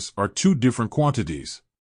process are two different quantities.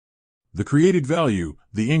 The created value,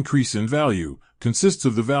 the increase in value, consists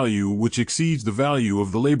of the value which exceeds the value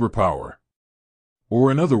of the labor power.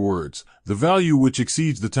 Or in other words, the value which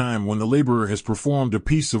exceeds the time when the laborer has performed a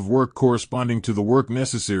piece of work corresponding to the work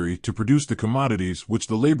necessary to produce the commodities which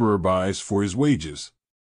the laborer buys for his wages.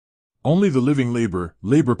 Only the living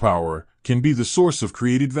labor power, can be the source of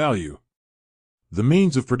created value. The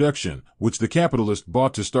means of production, which the capitalist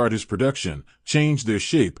bought to start his production, change their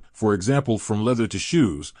shape, for example from leather to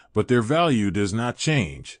shoes, but their value does not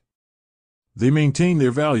change. They maintain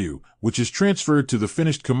their value, which is transferred to the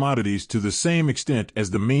finished commodities to the same extent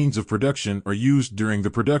as the means of production are used during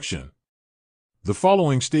the production. The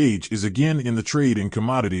following stage is again in the trade in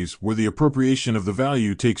commodities where the appropriation of the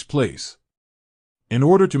value takes place. In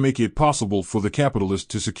order to make it possible for the capitalist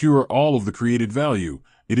to secure all of the created value,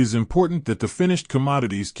 it is important that the finished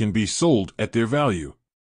commodities can be sold at their value.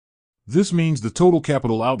 This means the total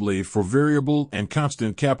capital outlay for variable and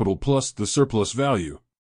constant capital plus the surplus value.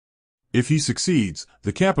 If he succeeds,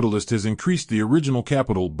 the capitalist has increased the original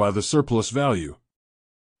capital by the surplus value.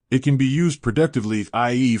 It can be used productively,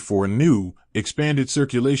 i.e. for a new, expanded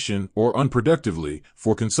circulation, or unproductively,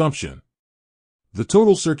 for consumption. The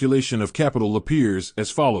total circulation of capital appears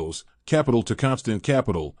as follows: capital to constant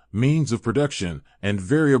capital, means of production, and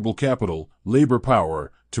variable capital, labor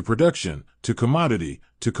power, to production, to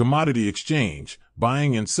commodity exchange,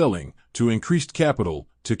 buying and selling, to increased capital,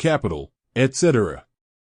 etc.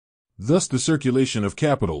 Thus the circulation of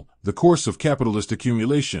capital, the course of capitalist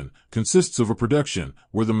accumulation, consists of a production,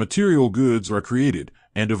 where the material goods are created,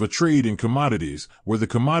 and of a trade in commodities, where the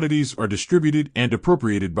commodities are distributed and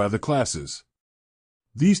appropriated by the classes.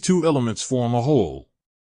 These two elements form a whole.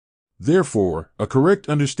 Therefore, a correct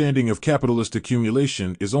understanding of capitalist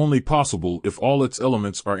accumulation is only possible if all its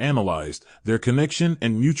elements are analyzed, their connection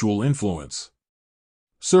and mutual influence.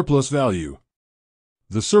 Surplus value.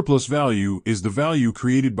 The surplus value is the value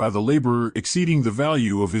created by the laborer exceeding the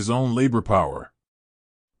value of his own labor power.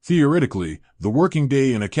 Theoretically, the working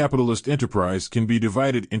day in a capitalist enterprise can be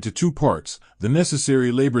divided into two parts: the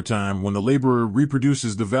necessary labor time when the laborer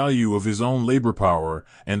reproduces the value of his own labor power,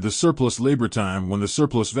 and the surplus labor time when the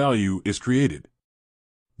surplus value is created.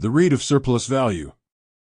 The rate of surplus value.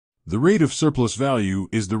 The rate of surplus value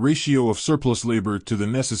is the ratio of surplus labor to the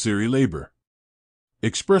necessary labor.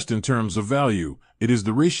 Expressed in terms of value, it is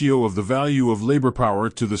the ratio of the value of labor power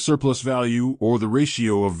to the surplus value, or the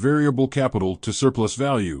ratio of variable capital to surplus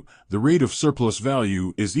value. The rate of surplus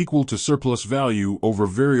value is equal to surplus value over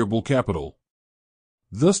variable capital.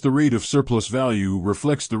 Thus, the rate of surplus value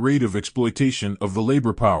reflects the rate of exploitation of the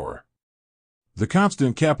labor power. The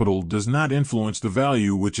constant capital does not influence the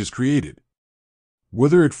value which is created.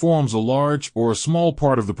 Whether it forms a large or a small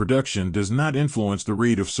part of the production does not influence the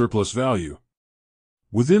rate of surplus value.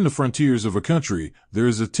 Within the frontiers of a country, there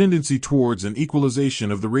is a tendency towards an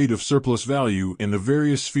equalization of the rate of surplus value in the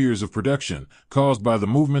various spheres of production, caused by the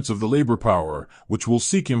movements of the labor power, which will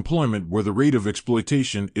seek employment where the rate of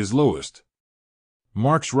exploitation is lowest.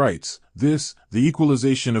 Marx writes, the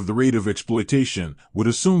equalization of the rate of exploitation, would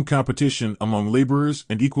assume competition among laborers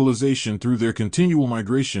and equalization through their continual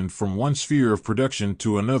migration from one sphere of production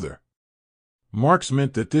to another. Marx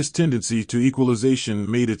meant that this tendency to equalization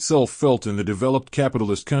made itself felt in the developed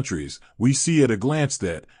capitalist countries. We see at a glance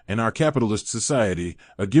that, in our capitalist society,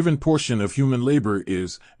 a given portion of human labor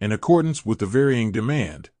is, in accordance with the varying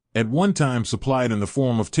demand, at one time supplied in the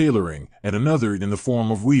form of tailoring, at another in the form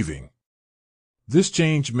of weaving. This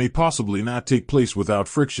change may possibly not take place without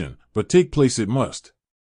friction, but take place it must.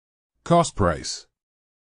 Cost price.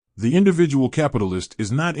 The individual capitalist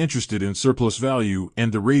is not interested in surplus value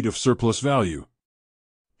and the rate of surplus value.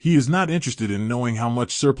 He is not interested in knowing how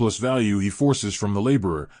much surplus value he forces from the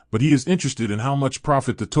laborer, but he is interested in how much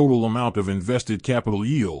profit the total amount of invested capital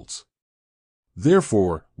yields.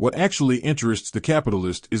 Therefore, what actually interests the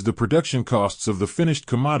capitalist is the production costs of the finished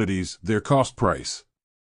commodities, their cost price.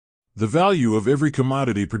 The value of every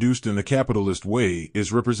commodity produced in the capitalist way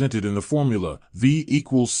is represented in the formula V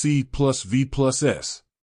equals C plus V plus S.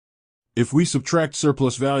 If we subtract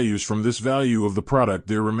surplus values from this value of the product,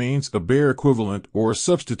 there remains a bare equivalent or a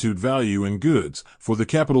substitute value in goods for the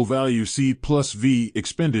capital value C plus V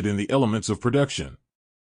expended in the elements of production.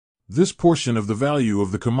 This portion of the value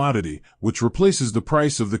of the commodity, which replaces the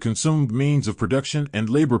price of the consumed means of production and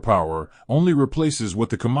labor power, only replaces what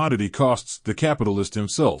the commodity costs the capitalist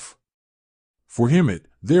himself. For him it,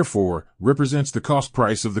 therefore, represents the cost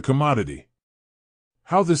price of the commodity.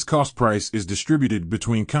 How this cost price is distributed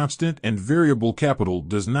between constant and variable capital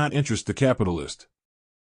does not interest the capitalist.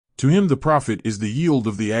 To him the profit is the yield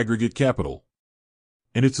of the aggregate capital.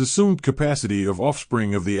 In its assumed capacity of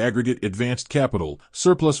offspring of the aggregate advanced capital,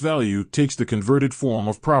 surplus value takes the converted form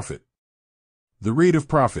of profit. The rate of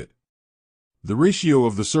profit. The ratio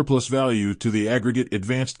of the surplus value to the aggregate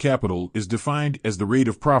advanced capital is defined as the rate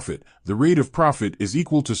of profit. The rate of profit is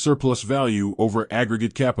equal to surplus value over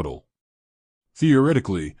aggregate capital.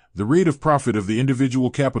 Theoretically, the rate of profit of the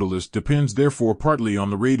individual capitalist depends therefore partly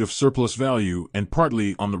on the rate of surplus value and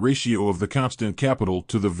partly on the ratio of the constant capital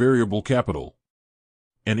to the variable capital.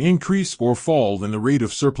 An increase or fall in the rate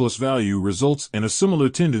of surplus value results in a similar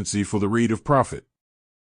tendency for the rate of profit.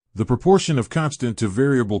 The proportion of constant to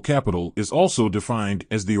variable capital is also defined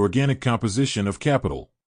as the organic composition of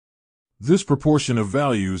capital. This proportion of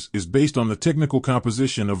values is based on the technical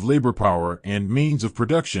composition of labor power and means of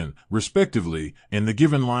production, respectively, in the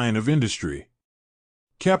given line of industry.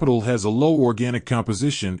 Capital has a low organic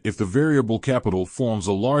composition if the variable capital forms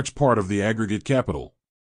a large part of the aggregate capital.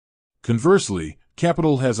 Conversely,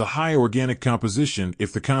 capital has a high organic composition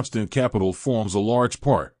if the constant capital forms a large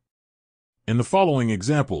part. In the following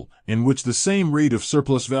example, in which the same rate of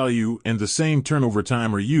surplus value and the same turnover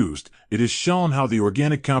time are used, it is shown how the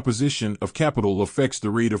organic composition of capital affects the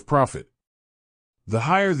rate of profit. The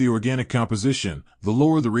higher the organic composition, the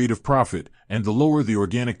lower the rate of profit, and the lower the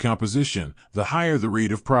organic composition, the higher the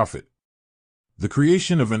rate of profit. The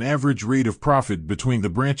creation of an average rate of profit between the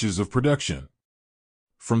branches of production.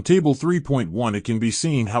 From Table 3.1 it can be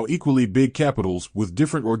seen how equally big capitals with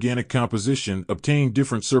different organic composition obtain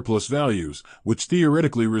different surplus values, which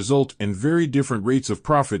theoretically result in very different rates of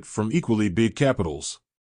profit from equally big capitals.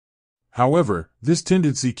 However, this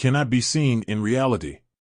tendency cannot be seen in reality.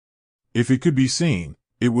 If it could be seen,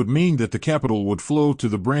 it would mean that the capital would flow to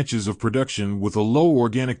the branches of production with a low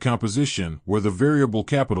organic composition where the variable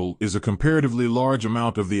capital is a comparatively large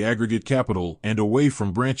amount of the aggregate capital and away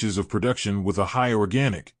from branches of production with a high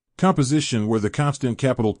organic composition where the constant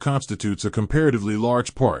capital constitutes a comparatively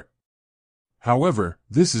large part. However,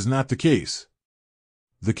 this is not the case.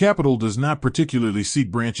 The capital does not particularly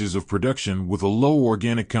seek branches of production with a low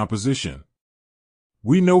organic composition.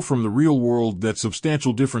 We know from the real world that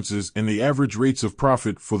substantial differences in the average rates of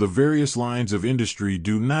profit for the various lines of industry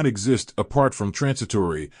do not exist apart from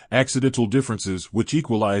transitory, accidental differences which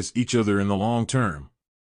equalize each other in the long term.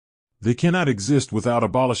 They cannot exist without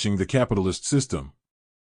abolishing the capitalist system.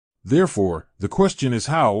 Therefore, the question is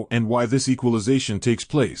how and why this equalization takes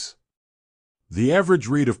place. The average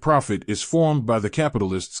rate of profit is formed by the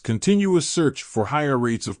capitalist's continuous search for higher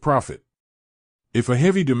rates of profit. If a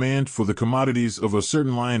heavy demand for the commodities of a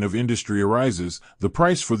certain line of industry arises, the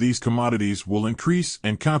price for these commodities will increase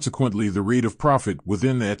and consequently the rate of profit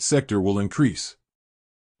within that sector will increase.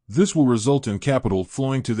 This will result in capital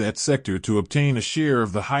flowing to that sector to obtain a share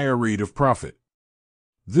of the higher rate of profit.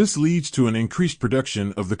 This leads to an increased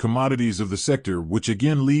production of the commodities of the sector, which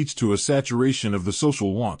again leads to a saturation of the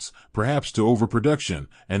social wants, perhaps to overproduction,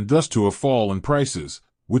 and thus to a fall in prices,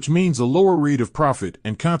 which means a lower rate of profit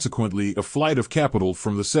and consequently a flight of capital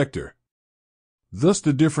from the sector. Thus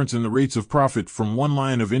the difference in the rates of profit from one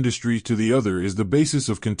line of industry to the other is the basis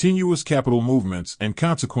of continuous capital movements and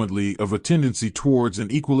consequently of a tendency towards an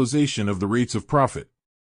equalization of the rates of profit.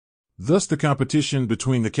 Thus the competition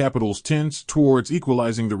between the capitals tends towards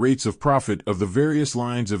equalizing the rates of profit of the various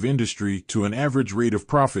lines of industry to an average rate of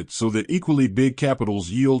profit so that equally big capitals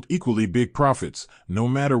yield equally big profits, no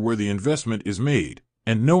matter where the investment is made,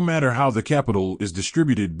 and no matter how the capital is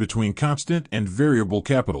distributed between constant and variable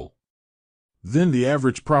capital. Then the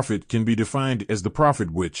average profit can be defined as the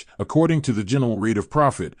profit which, according to the general rate of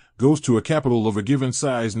profit, goes to a capital of a given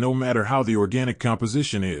size no matter how the organic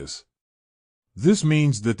composition is. This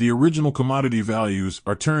means that the original commodity values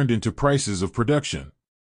are turned into prices of production.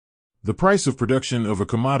 The price of production of a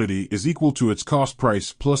commodity is equal to its cost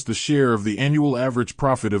price plus the share of the annual average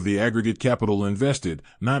profit of the aggregate capital invested,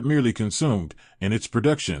 not merely consumed, in its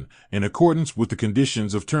production, in accordance with the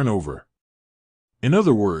conditions of turnover. In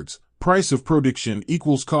other words, price of production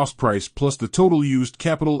equals cost price plus the total used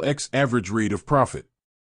capital x average rate of profit.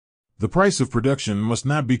 The price of production must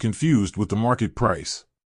not be confused with the market price.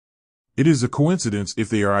 It is a coincidence if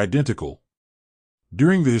they are identical.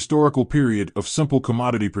 During the historical period of simple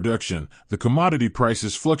commodity production, the commodity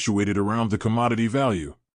prices fluctuated around the commodity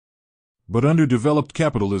value. But under developed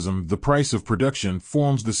capitalism, the price of production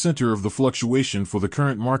forms the center of the fluctuation for the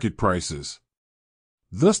current market prices.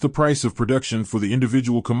 Thus, the price of production for the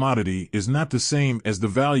individual commodity is not the same as the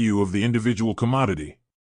value of the individual commodity.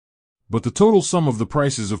 But the total sum of the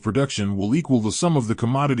prices of production will equal the sum of the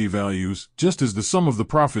commodity values, just as the sum of the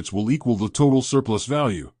profits will equal the total surplus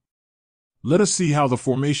value. Let us see how the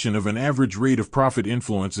formation of an average rate of profit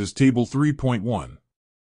influences Table 3.1.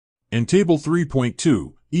 In Table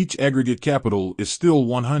 3.2, each aggregate capital is still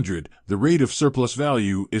 100, the rate of surplus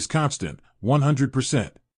value is constant,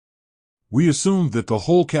 100%. We assume that the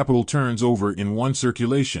whole capital turns over in one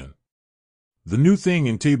circulation. The new thing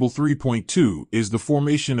in Table 3.2 is the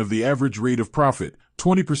formation of the average rate of profit,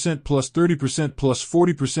 20% plus 30% plus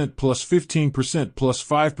 40% plus 15% plus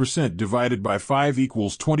 5% divided by 5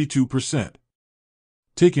 equals 22%.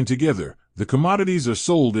 Taken together, the commodities are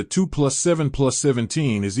sold at 2 plus 7 plus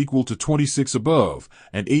 17 is equal to 26 above,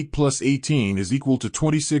 and 8 plus 18 is equal to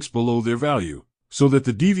 26 below their value, so that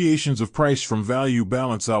the deviations of price from value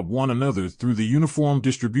balance out one another through the uniform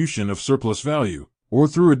distribution of surplus value, or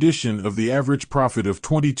through addition of the average profit of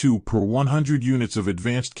 22 per 100 units of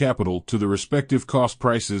advanced capital to the respective cost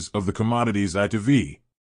prices of the commodities I to V.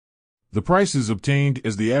 The prices obtained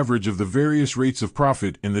as the average of the various rates of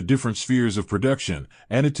profit in the different spheres of production,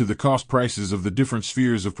 added to the cost prices of the different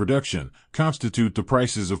spheres of production, constitute the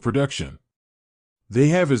prices of production. They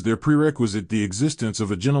have as their prerequisite the existence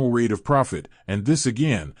of a general rate of profit, and this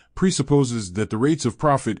again presupposes that the rates of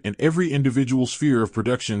profit in every individual sphere of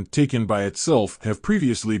production taken by itself have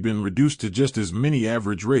previously been reduced to just as many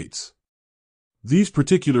average rates. These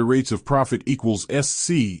particular rates of profit equals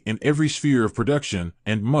SC in every sphere of production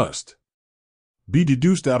and must be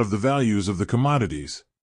deduced out of the values of the commodities.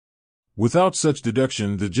 Without such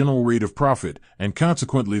deduction, the general rate of profit, and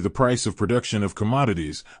consequently the price of production of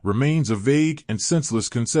commodities, remains a vague and senseless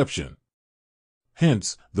conception.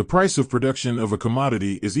 Hence, the price of production of a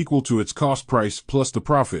commodity is equal to its cost price plus the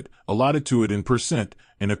profit, allotted to it in percent,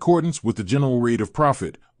 in accordance with the general rate of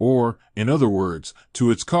profit, or, in other words,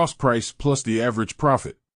 to its cost price plus the average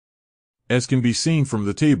profit. As can be seen from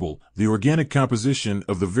the table, the organic composition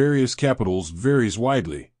of the various capitals varies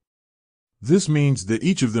widely. This means that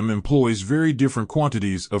each of them employs very different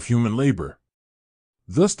quantities of human labor.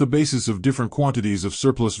 Thus, the basis of different quantities of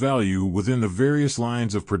surplus value within the various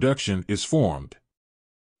lines of production is formed.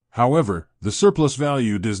 However, the surplus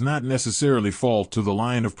value does not necessarily fall to the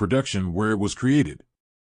line of production where it was created.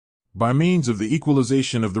 By means of the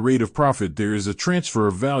equalization of the rate of profit, there is a transfer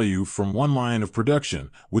of value from one line of production,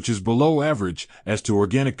 which is below average as to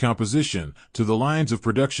organic composition, to the lines of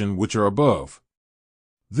production which are above.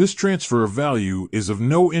 This transfer of value is of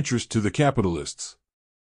no interest to the capitalists.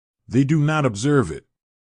 They do not observe it.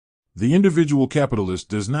 The individual capitalist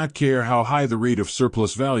does not care how high the rate of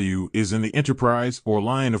surplus value is in the enterprise or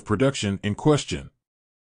line of production in question.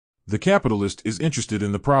 The capitalist is interested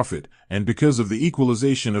in the profit, and because of the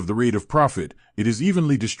equalization of the rate of profit, it is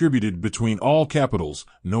evenly distributed between all capitals,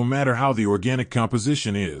 no matter how the organic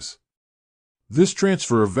composition is. This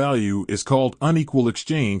transfer of value is called unequal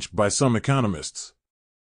exchange by some economists.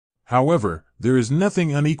 However, there is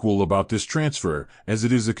nothing unequal about this transfer, as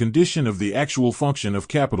it is a condition of the actual function of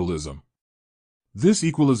capitalism. This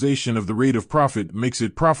equalization of the rate of profit makes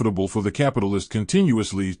it profitable for the capitalist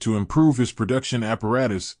continuously to improve his production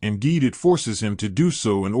apparatus, indeed it forces him to do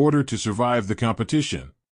so in order to survive the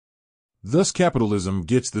competition. Thus capitalism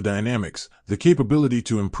gets the dynamics, the capability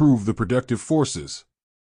to improve the productive forces.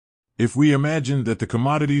 If we imagine that the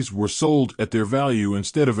commodities were sold at their value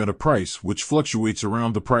instead of at a price which fluctuates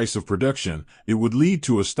around the price of production, it would lead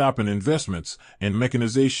to a stop in investments and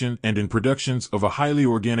mechanization and in productions of a highly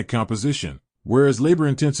organic composition. Whereas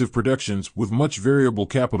labor-intensive productions with much variable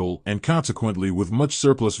capital and consequently with much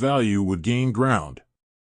surplus value would gain ground.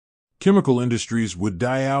 Chemical industries would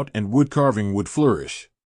die out and wood carving would flourish.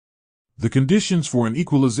 The conditions for an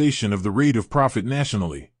equalization of the rate of profit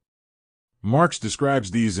nationally. Marx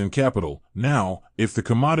describes these in Capital. Now, if the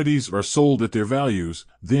commodities are sold at their values,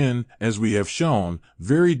 then, as we have shown,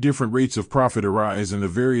 very different rates of profit arise in the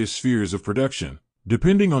various spheres of production,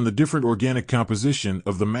 depending on the different organic composition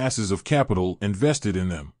of the masses of capital invested in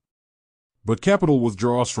them. But capital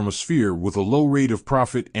withdraws from a sphere with a low rate of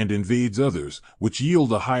profit and invades others, which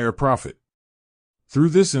yield a higher profit. Through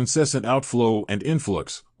this incessant outflow and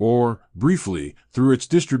influx, or, briefly, through its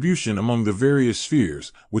distribution among the various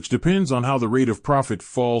spheres, which depends on how the rate of profit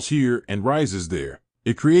falls here and rises there,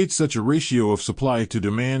 it creates such a ratio of supply to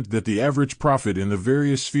demand that the average profit in the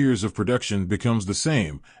various spheres of production becomes the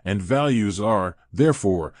same, and values are,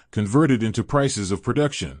 therefore, converted into prices of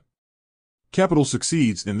production. Capital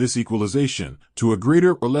succeeds in this equalization, to a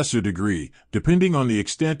greater or lesser degree, depending on the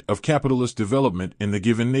extent of capitalist development in the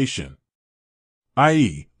given nation,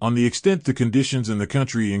 i.e., on the extent the conditions in the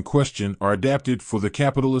country in question are adapted for the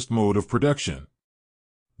capitalist mode of production.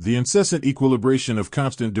 The incessant equilibration of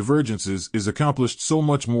constant divergences is accomplished so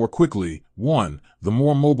much more quickly. 1. The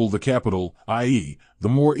more mobile the capital, i.e., the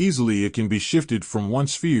more easily it can be shifted from one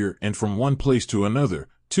sphere and from one place to another.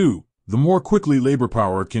 2. The more quickly labor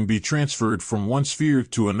power can be transferred from one sphere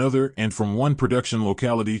to another and from one production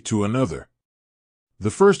locality to another. The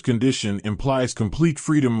first condition implies complete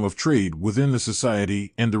freedom of trade within the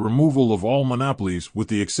society and the removal of all monopolies with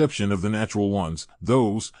the exception of the natural ones,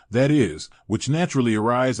 those, that is, which naturally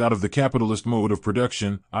arise out of the capitalist mode of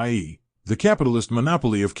production, i.e., the capitalist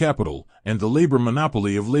monopoly of capital and the labor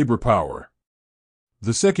monopoly of labor power.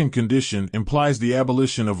 The second condition implies the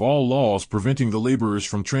abolition of all laws preventing the laborers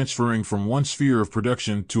from transferring from one sphere of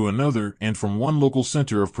production to another and from one local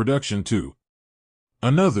center of production to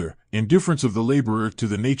another, indifference of the laborer to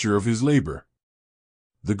the nature of his labor.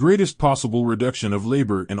 The greatest possible reduction of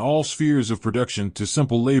labor in all spheres of production to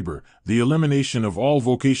simple labor, the elimination of all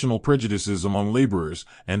vocational prejudices among laborers,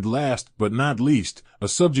 and last but not least, a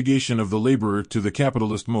subjugation of the laborer to the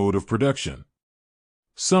capitalist mode of production.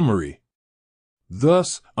 Summary.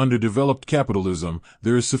 Thus, under developed capitalism,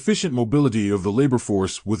 there is sufficient mobility of the labor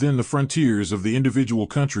force within the frontiers of the individual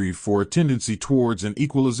country for a tendency towards an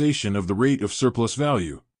equalization of the rate of surplus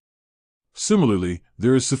value. Similarly,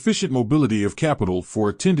 there is sufficient mobility of capital for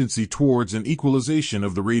a tendency towards an equalization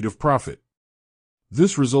of the rate of profit.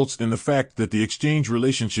 This results in the fact that the exchange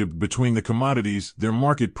relationship between the commodities, their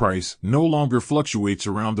market price, no longer fluctuates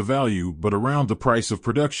around the value but around the price of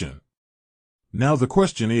production. Now the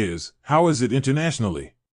question is, how is it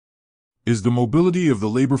internationally? Is the mobility of the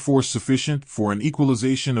labor force sufficient for an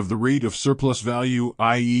equalization of the rate of surplus value,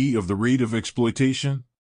 i.e. of the rate of exploitation?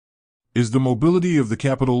 Is the mobility of the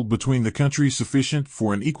capital between the countries sufficient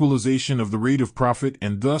for an equalization of the rate of profit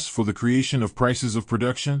and thus for the creation of prices of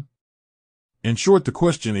production? In short, the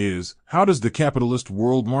question is, how does the capitalist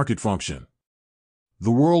world market function?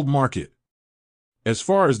 The world market. As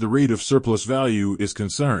far as the rate of surplus value is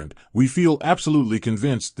concerned, we feel absolutely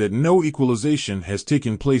convinced that no equalization has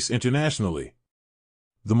taken place internationally.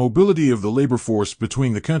 The mobility of the labor force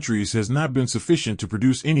between the countries has not been sufficient to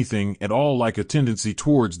produce anything at all like a tendency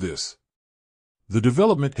towards this. The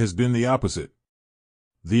development has been the opposite.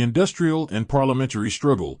 The industrial and parliamentary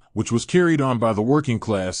struggle, which was carried on by the working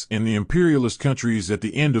class in the imperialist countries at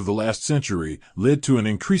the end of the last century, led to an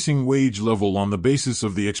increasing wage level on the basis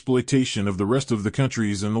of the exploitation of the rest of the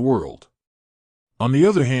countries in the world. On the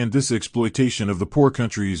other hand, this exploitation of the poor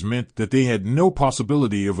countries meant that they had no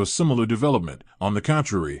possibility of a similar development. On the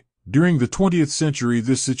contrary, during the 20th century,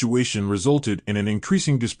 this situation resulted in an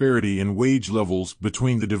increasing disparity in wage levels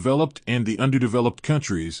between the developed and the underdeveloped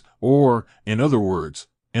countries, or, in other words,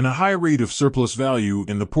 and a high rate of surplus value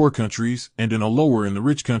in the poor countries and in a lower in the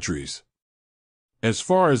rich countries. As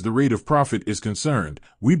far as the rate of profit is concerned,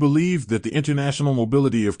 we believe that the international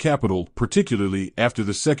mobility of capital, particularly after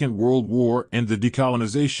the Second World War and the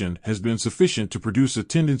decolonization, has been sufficient to produce a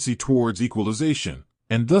tendency towards equalization,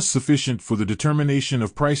 and thus sufficient for the determination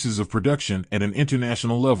of prices of production at an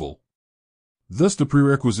international level. Thus the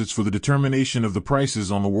prerequisites for the determination of the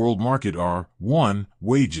prices on the world market are: 1.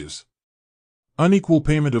 Wages. Unequal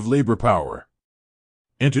payment of labor power.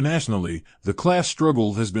 Internationally, the class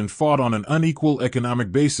struggle has been fought on an unequal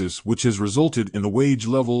economic basis, which has resulted in the wage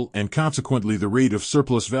level and consequently the rate of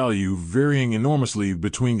surplus value varying enormously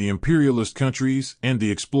between the imperialist countries and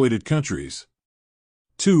the exploited countries.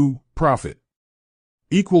 2. Profit.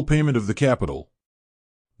 Equal payment of the capital.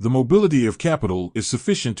 The mobility of capital is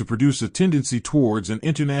sufficient to produce a tendency towards an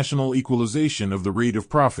international equalization of the rate of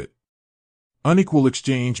profit. Unequal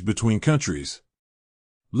exchange between countries.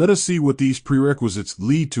 Let us see what these prerequisites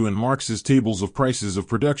lead to in Marx's tables of prices of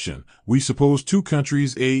production. We suppose two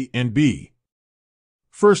countries A and B.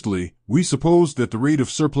 Firstly, we suppose that the rate of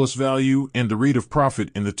surplus value and the rate of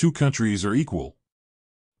profit in the two countries are equal.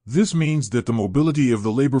 This means that the mobility of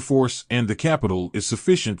the labor force and the capital is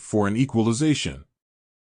sufficient for an equalization.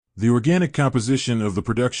 The organic composition of the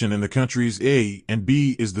production in the countries A and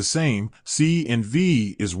B is the same. C and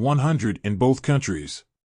V is 100 in both countries.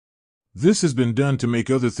 This has been done to make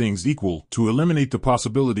other things equal, to eliminate the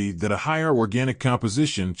possibility that a higher organic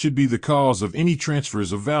composition should be the cause of any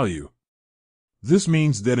transfers of value. This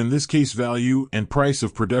means that in this case value and price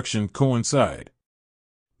of production coincide.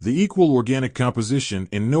 The equal organic composition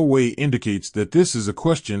in no way indicates that this is a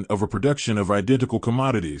question of a production of identical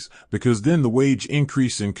commodities, because then the wage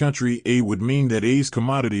increase in country A would mean that A's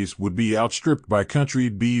commodities would be outstripped by country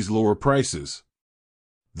B's lower prices.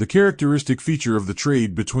 The characteristic feature of the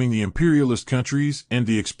trade between the imperialist countries and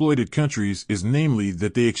the exploited countries is namely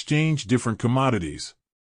that they exchange different commodities.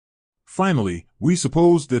 Finally, we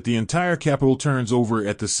suppose that the entire capital turns over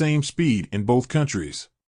at the same speed in both countries.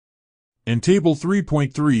 In Table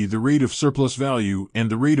 3.3, the rate of surplus value and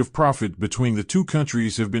the rate of profit between the two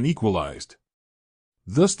countries have been equalized.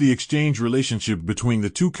 Thus the exchange relationship between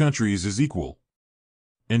the two countries is equal.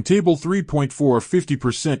 In Table 3.4,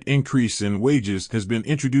 50% increase in wages has been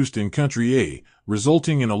introduced in country A,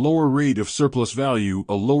 resulting in a lower rate of surplus value,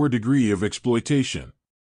 a lower degree of exploitation.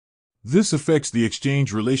 This affects the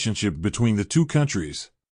exchange relationship between the two countries.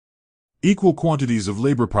 Equal quantities of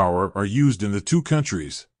labor power are used in the two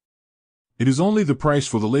countries. It is only the price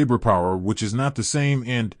for the labor power which is not the same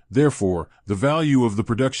and, therefore, the value of the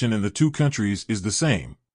production in the two countries is the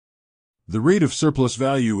same. The rate of surplus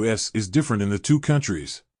value S is different in the two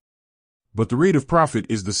countries. But the rate of profit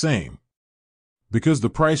is the same. Because the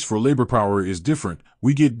price for labor power is different,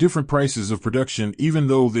 we get different prices of production even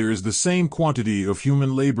though there is the same quantity of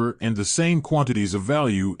human labor and the same quantities of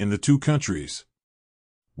value in the two countries.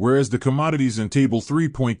 Whereas the commodities in Table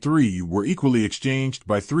 3.3 were equally exchanged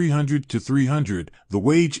by 300 to 300, the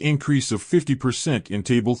wage increase of 50% in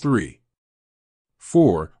Table 3.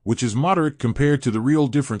 4, which is moderate compared to the real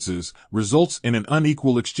differences, results in an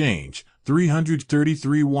unequal exchange,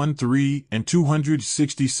 333.13 and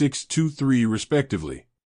 266.23 respectively.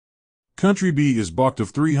 Country B is balked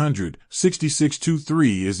of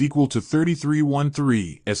 366.23 is equal to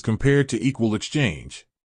 33.13 as compared to equal exchange.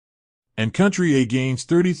 And country A gains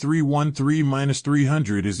 33.13 minus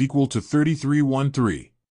 300 is equal to 33.13.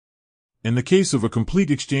 In the case of a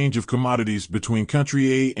complete exchange of commodities between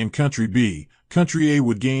country A and country B, country A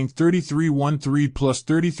would gain 33.13 plus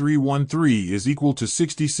 33.13 is equal to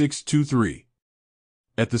 66.23.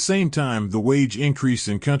 At the same time, the wage increase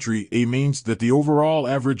in country A means that the overall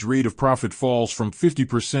average rate of profit falls from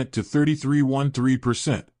 50% to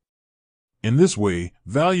 33.13%. In this way,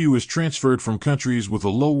 value is transferred from countries with a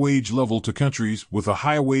low wage level to countries with a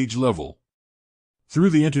high wage level.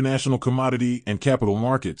 Through the international commodity and capital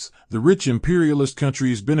markets, the rich imperialist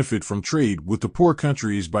countries benefit from trade with the poor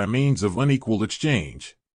countries by means of unequal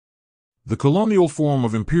exchange. The colonial form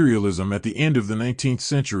of imperialism at the end of the 19th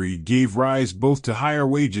century gave rise both to higher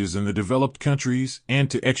wages in the developed countries and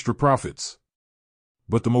to extra profits.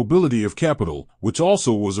 But the mobility of capital, which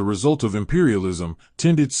also was a result of imperialism,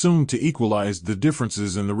 tended soon to equalize the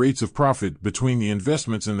differences in the rates of profit between the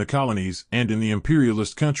investments in the colonies and in the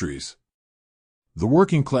imperialist countries. The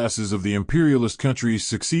working classes of the imperialist countries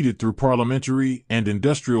succeeded through parliamentary and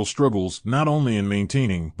industrial struggles not only in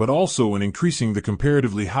maintaining but also in increasing the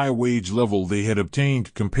comparatively high wage level they had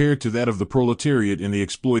obtained compared to that of the proletariat in the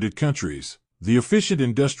exploited countries. The efficient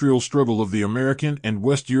industrial struggle of the American and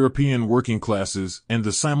West European working classes and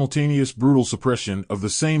the simultaneous brutal suppression of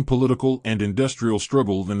the same political and industrial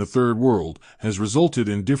struggle in the Third World has resulted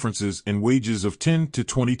in differences in wages of 10 to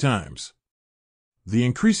 20 times. The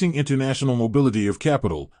increasing international mobility of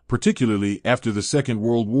capital, particularly after the Second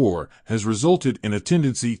World War, has resulted in a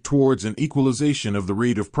tendency towards an equalization of the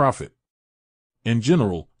rate of profit. In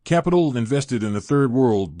general, capital invested in the Third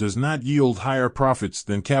World does not yield higher profits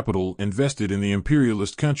than capital invested in the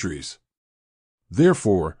imperialist countries.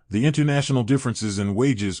 Therefore, the international differences in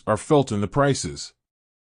wages are felt in the prices.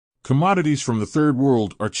 Commodities from the Third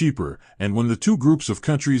World are cheaper, and when the two groups of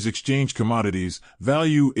countries exchange commodities,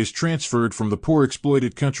 value is transferred from the poor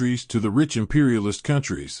exploited countries to the rich imperialist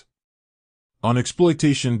countries. On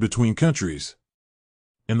exploitation between countries.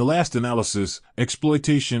 In the last analysis,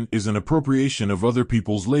 exploitation is an appropriation of other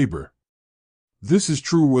people's labor. This is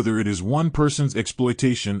true whether it is one person's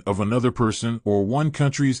exploitation of another person or one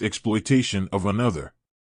country's exploitation of another.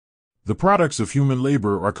 The products of human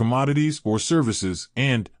labor are commodities or services,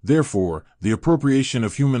 and, therefore, the appropriation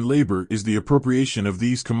of human labor is the appropriation of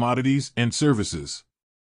these commodities and services.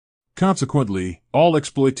 Consequently, all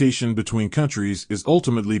exploitation between countries is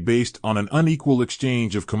ultimately based on an unequal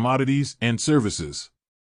exchange of commodities and services.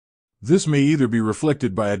 This may either be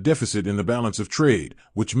reflected by a deficit in the balance of trade,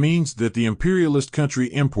 which means that the imperialist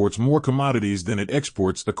country imports more commodities than it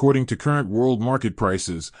exports according to current world market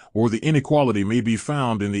prices, or the inequality may be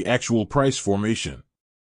found in the actual price formation.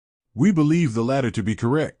 We believe the latter to be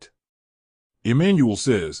correct. Emmanuel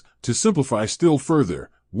says, to simplify still further,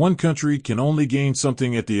 one country can only gain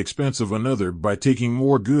something at the expense of another by taking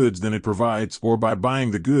more goods than it provides or by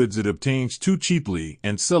buying the goods it obtains too cheaply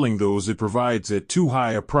and selling those it provides at too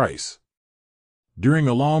high a price. During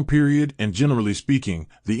a long period and generally speaking,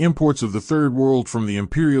 the imports of the Third World from the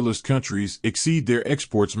imperialist countries exceed their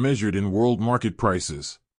exports measured in world market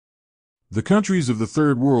prices. The countries of the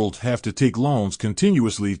Third World have to take loans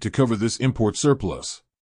continuously to cover this import surplus.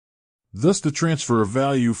 Thus, the transfer of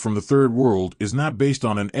value from the Third World is not based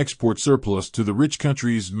on an export surplus to the rich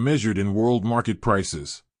countries measured in world market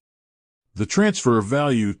prices. The transfer of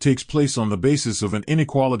value takes place on the basis of an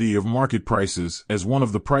inequality of market prices, as one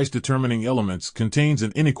of the price-determining elements contains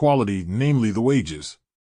an inequality, namely the wages.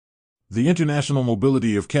 The international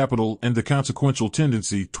mobility of capital and the consequential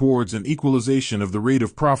tendency towards an equalization of the rate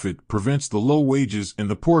of profit prevents the low wages in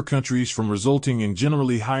the poor countries from resulting in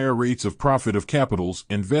generally higher rates of profit of capitals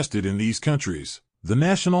invested in these countries. The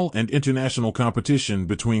national and international competition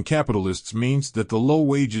between capitalists means that the low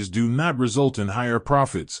wages do not result in higher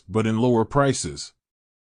profits, but in lower prices.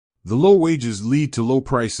 The low wages lead to low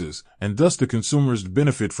prices, and thus the consumers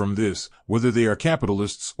benefit from this, whether they are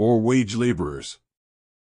capitalists or wage laborers.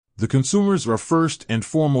 The consumers are first and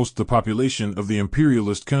foremost the population of the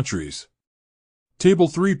imperialist countries. Table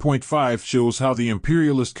 3.5 shows how the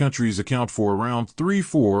imperialist countries account for around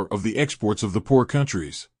 3/4 of the exports of the poor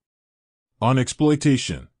countries. On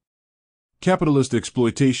exploitation. Capitalist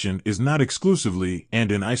exploitation is not exclusively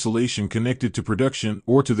and in isolation connected to production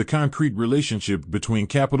or to the concrete relationship between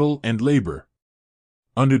capital and labor.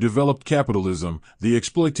 Under developed capitalism, the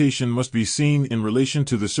exploitation must be seen in relation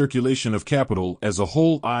to the circulation of capital as a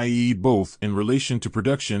whole, i.e., both in relation to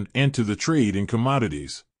production and to the trade in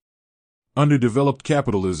commodities. Under developed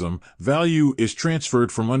capitalism, value is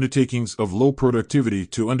transferred from undertakings of low productivity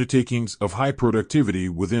to undertakings of high productivity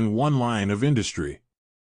within one line of industry.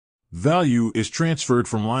 Value is transferred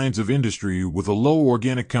from lines of industry with a low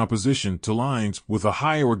organic composition to lines with a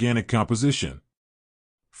high organic composition.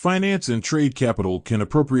 Finance and trade capital can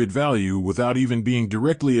appropriate value without even being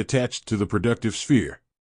directly attached to the productive sphere.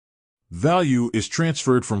 Value is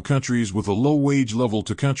transferred from countries with a low wage level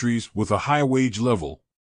to countries with a high wage level.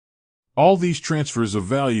 All these transfers of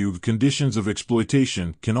value conditions of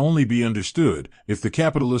exploitation can only be understood if the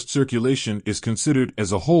capitalist circulation is considered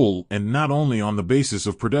as a whole and not only on the basis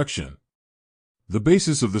of production. The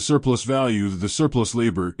basis of the surplus value, the surplus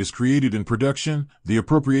labor, is created in production. The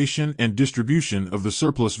appropriation and distribution of the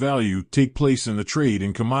surplus value take place in the trade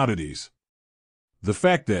in commodities. The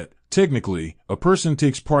fact that, technically, a person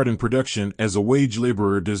takes part in production as a wage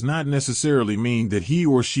laborer does not necessarily mean that he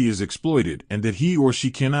or she is exploited and that he or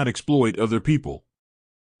she cannot exploit other people.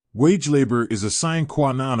 Wage labor is a sine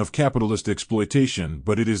qua non of capitalist exploitation,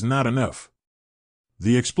 but it is not enough.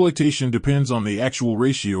 The exploitation depends on the actual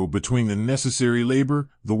ratio between the necessary labor,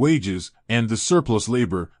 the wages, and the surplus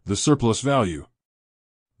labor, the surplus value.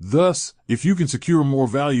 Thus, if you can secure more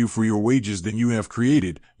value for your wages than you have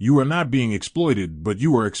created, you are not being exploited, but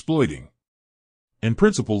you are exploiting. In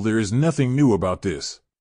principle, there is nothing new about this.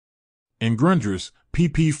 In Grundrisse,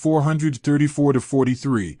 pp.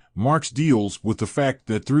 434-43, Marx deals with the fact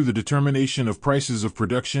that through the determination of prices of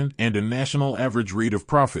production and a national average rate of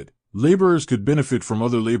profit, laborers could benefit from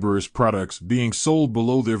other laborers' products being sold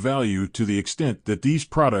below their value to the extent that these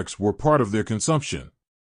products were part of their consumption.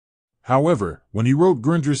 However, when he wrote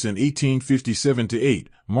Grundrisse in 1857-8,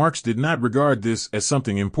 Marx did not regard this as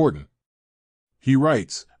something important. He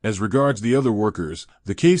writes, as regards the other workers,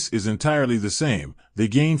 the case is entirely the same. They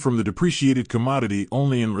gain from the depreciated commodity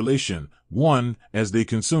only in relation, 1, as they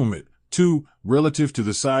consume it, 2, relative to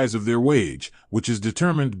the size of their wage, which is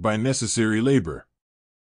determined by necessary labor.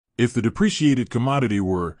 If the depreciated commodity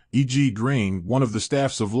were, e.g. grain, one of the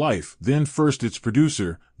staffs of life, then first its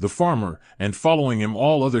producer, the farmer, and following him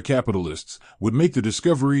all other capitalists, would make the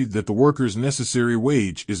discovery that the worker's necessary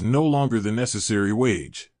wage is no longer the necessary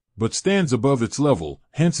wage, but stands above its level,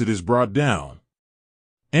 hence it is brought down.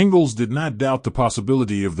 Engels did not doubt the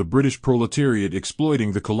possibility of the British proletariat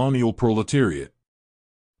exploiting the colonial proletariat.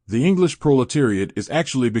 The English proletariat is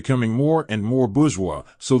actually becoming more and more bourgeois,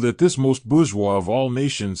 so that this most bourgeois of all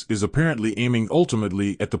nations is apparently aiming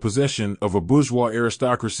ultimately at the possession of a bourgeois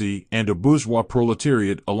aristocracy and a bourgeois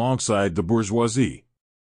proletariat alongside the bourgeoisie.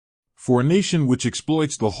 For a nation which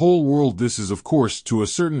exploits the whole world, this is of course to a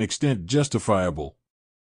certain extent justifiable.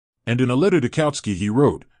 And in a letter to Kautsky he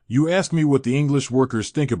wrote, "You ask me what the English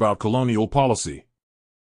workers think about colonial policy.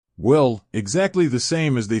 Well, exactly the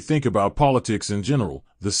same as they think about politics in general,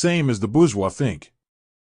 the same as the bourgeois think.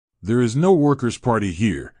 There is no workers' party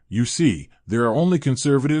here, you see, there are only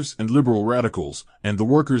conservatives and liberal radicals, and the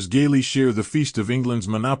workers gaily share the feast of England's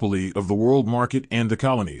monopoly of the world market and the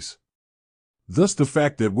colonies. Thus the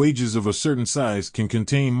fact that wages of a certain size can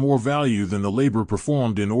contain more value than the labor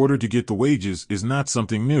performed in order to get the wages is not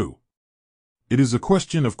something new. It is a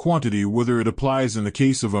question of quantity whether it applies in the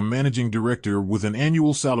case of a managing director with an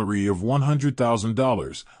annual salary of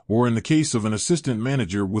 $100,000, or in the case of an assistant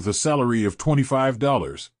manager with a salary of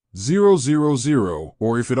 $25,000,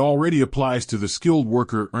 or if it already applies to the skilled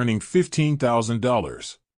worker earning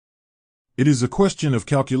 $15,000. It is a question of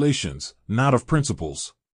calculations, not of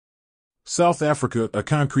principles. South Africa, a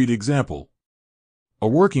concrete example. A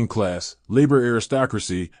working class, labor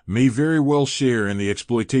aristocracy, may very well share in the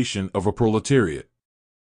exploitation of a proletariat.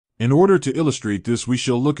 In order to illustrate this, we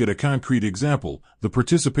shall look at a concrete example, the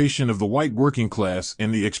participation of the white working class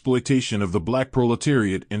in the exploitation of the black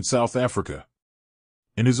proletariat in South Africa.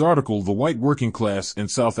 In his article, The White Working Class in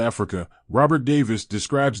South Africa, Robert Davis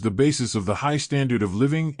describes the basis of the high standard of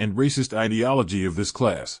living and racist ideology of this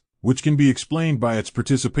class, which can be explained by its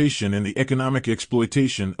participation in the economic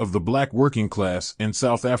exploitation of the black working class in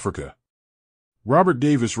South Africa. Robert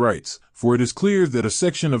Davis writes, "For it is clear that a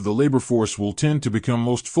section of the labor force will tend to become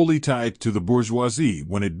most fully tied to the bourgeoisie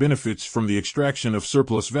when it benefits from the extraction of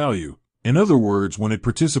surplus value, in other words, when it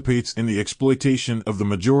participates in the exploitation of the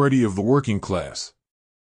majority of the working class."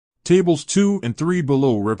 Tables 2 and 3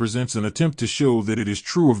 below represents an attempt to show that it is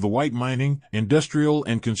true of the white mining, industrial,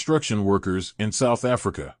 and construction workers in South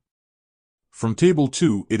Africa. From Table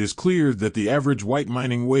 2, it is clear that the average white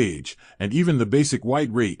mining wage, and even the basic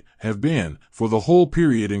white rate, have been, for the whole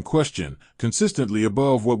period in question, consistently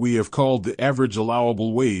above what we have called the average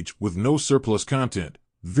allowable wage with no surplus content,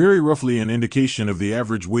 very roughly an indication of the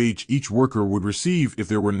average wage each worker would receive if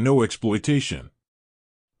there were no exploitation.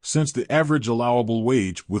 Since the average allowable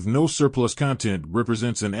wage with no surplus content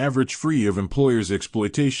represents an average free of employers'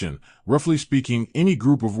 exploitation, roughly speaking, any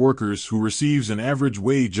group of workers who receives an average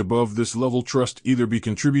wage above this level trust either be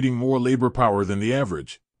contributing more labor power than the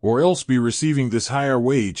average, or else be receiving this higher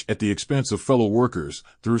wage at the expense of fellow workers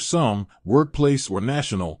through some workplace or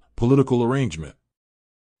national political arrangement.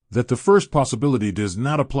 That the first possibility does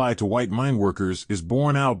not apply to white mine workers is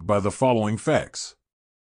borne out by the following facts.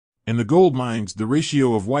 In the gold mines, the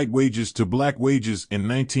ratio of white wages to black wages in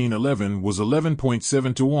 1911 was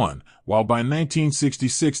 11.7 to 1, while by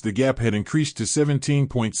 1966 the gap had increased to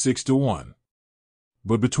 17.6 to 1.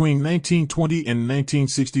 But between 1920 and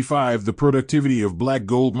 1965 the productivity of black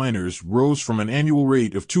gold miners rose from an annual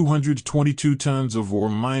rate of 222 tons of ore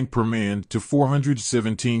mined per man to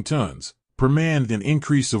 417 tons per man, an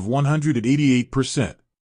increase of 188%.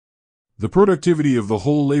 The productivity of the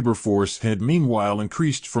whole labor force had meanwhile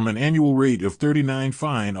increased from an annual rate of 39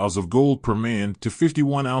 fine oz of gold per man to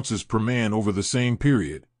 51 ounces per man over the same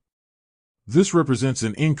period. This represents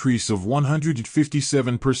an increase of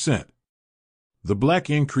 157%. The black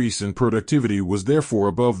increase in productivity was therefore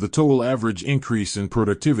above the total average increase in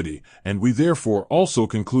productivity, and we therefore also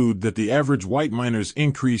conclude that the average white miner's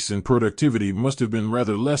increase in productivity must have been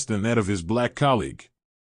rather less than that of his black colleague.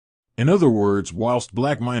 In other words, whilst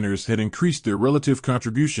black miners had increased their relative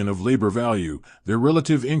contribution of labor value, their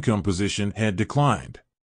relative income position had declined.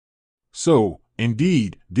 So,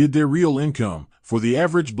 indeed, did their real income, for the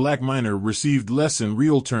average black miner received less in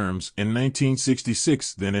real terms in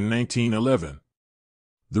 1966 than in 1911.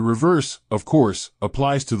 The reverse, of course,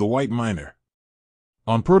 applies to the white miner.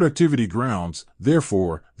 On productivity grounds,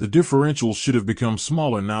 therefore, the differential should have become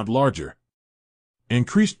smaller, not larger.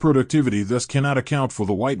 Increased productivity thus cannot account for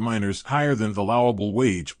the white miner's higher than allowable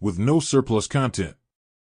wage with no surplus content.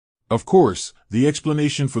 Of course, the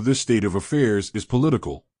explanation for this state of affairs is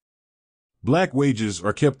political. Black wages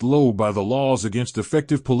are kept low by the laws against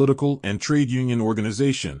effective political and trade union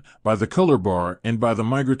organization, by the color bar, and by the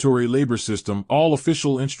migratory labor system, all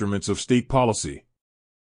official instruments of state policy.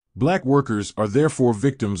 Black workers are therefore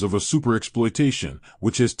victims of a superexploitation,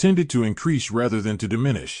 which has tended to increase rather than to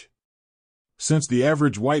diminish. Since the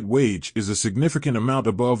average white wage is a significant amount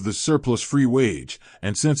above the surplus free wage,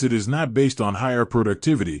 and since it is not based on higher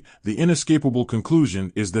productivity, the inescapable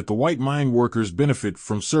conclusion is that the white mine workers benefit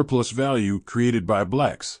from surplus value created by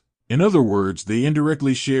blacks. In other words, they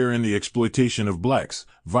indirectly share in the exploitation of blacks,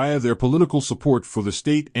 via their political support for the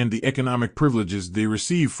state and the economic privileges they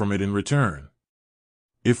receive from it in return.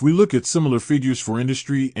 If we look at similar figures for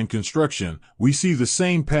industry and construction, we see the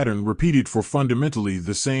same pattern repeated for fundamentally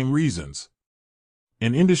the same reasons.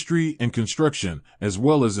 In industry and construction, as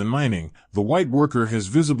well as in mining, the white worker has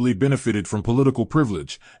visibly benefited from political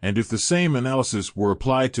privilege, and if the same analysis were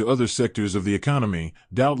applied to other sectors of the economy,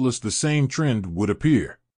 doubtless the same trend would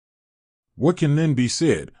appear. What can then be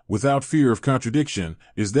said, without fear of contradiction,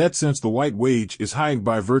 is that since the white wage is high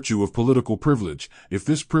by virtue of political privilege, if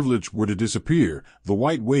this privilege were to disappear, the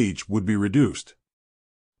white wage would be reduced.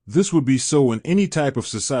 This would be so in any type of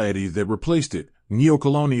society that replaced it,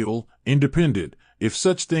 neocolonial, independent, if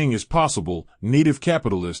such thing is possible, native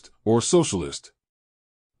capitalist, or socialist.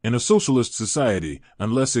 In a socialist society,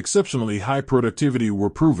 unless exceptionally high productivity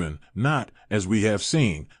were proven, not, as we have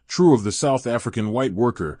seen, true of the South African white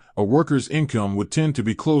worker, a worker's income would tend to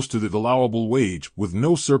be close to the allowable wage with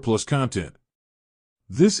no surplus content.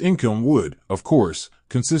 This income would, of course,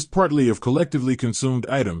 consist partly of collectively consumed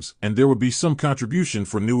items, and there would be some contribution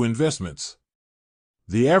for new investments.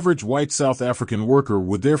 The average white South African worker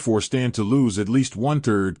would therefore stand to lose at least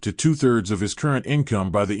 1/3 to 2/3 of his current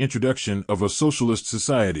income by the introduction of a socialist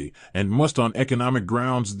society, and must on economic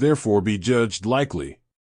grounds therefore be judged likely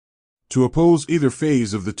to oppose either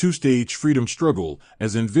phase of the two-stage freedom struggle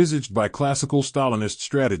as envisaged by classical Stalinist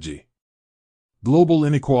strategy. Global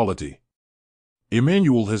inequality.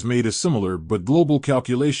 Emmanuel has made a similar but global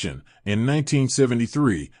calculation. In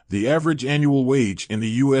 1973, the average annual wage in the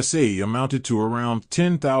USA amounted to around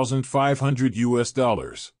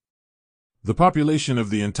 $10,500. The population of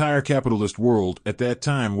the entire capitalist world at that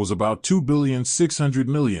time was about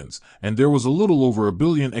 2,600,000,000, and there was a little over a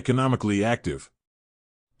billion economically active.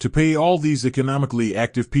 To pay all these economically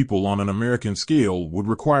active people on an American scale would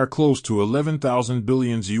require close to 11,000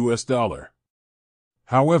 billion US.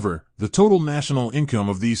 However, the total national income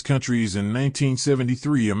of these countries in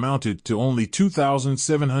 1973 amounted to only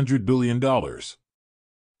 $2,700 billion.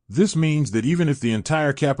 This means that even if the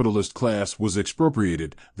entire capitalist class was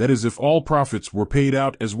expropriated, that is if all profits were paid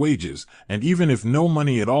out as wages, and even if no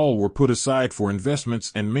money at all were put aside for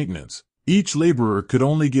investments and maintenance, each laborer could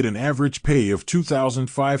only get an average pay of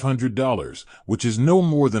 $2,500, which is no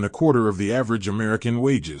more than a quarter of the average American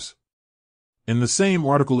wages. In the same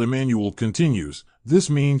article, Emmanuel continues,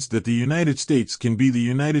 this means that the United States can be the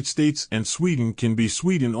United States and Sweden can be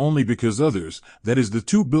Sweden only because others, that is the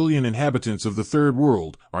 2 billion inhabitants of the Third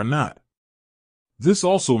World, are not. This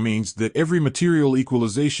also means that every material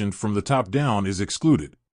equalization from the top down is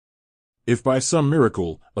excluded. If by some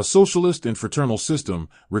miracle, a socialist and fraternal system,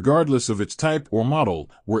 regardless of its type or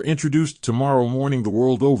model, were introduced tomorrow morning the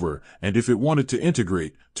world over, and if it wanted to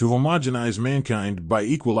integrate, to homogenize mankind by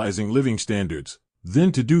equalizing living standards,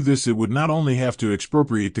 then to do this it would not only have to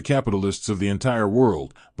expropriate the capitalists of the entire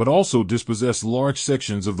world, but also dispossess large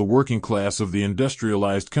sections of the working class of the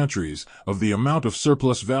industrialized countries, of the amount of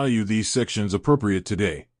surplus value these sections appropriate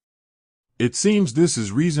today. It seems this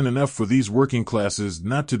is reason enough for these working classes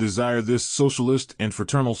not to desire this socialist and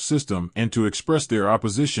fraternal system and to express their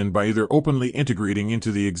opposition by either openly integrating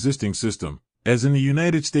into the existing system, as in the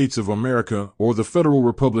United States of America or the Federal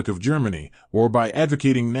Republic of Germany, or by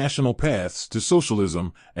advocating national paths to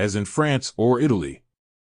socialism, as in France or Italy.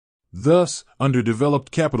 Thus, under developed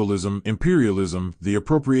capitalism, imperialism, the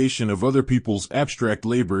appropriation of other people's abstract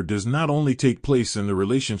labor does not only take place in the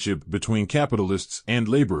relationship between capitalists and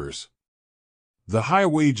laborers. The high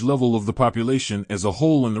wage level of the population as a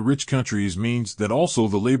whole in the rich countries means that also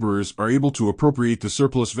the laborers are able to appropriate the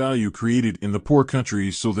surplus value created in the poor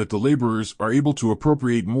countries so that the laborers are able to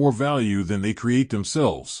appropriate more value than they create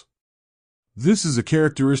themselves. This is a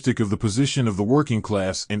characteristic of the position of the working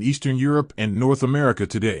class in Eastern Europe and North America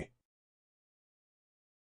today.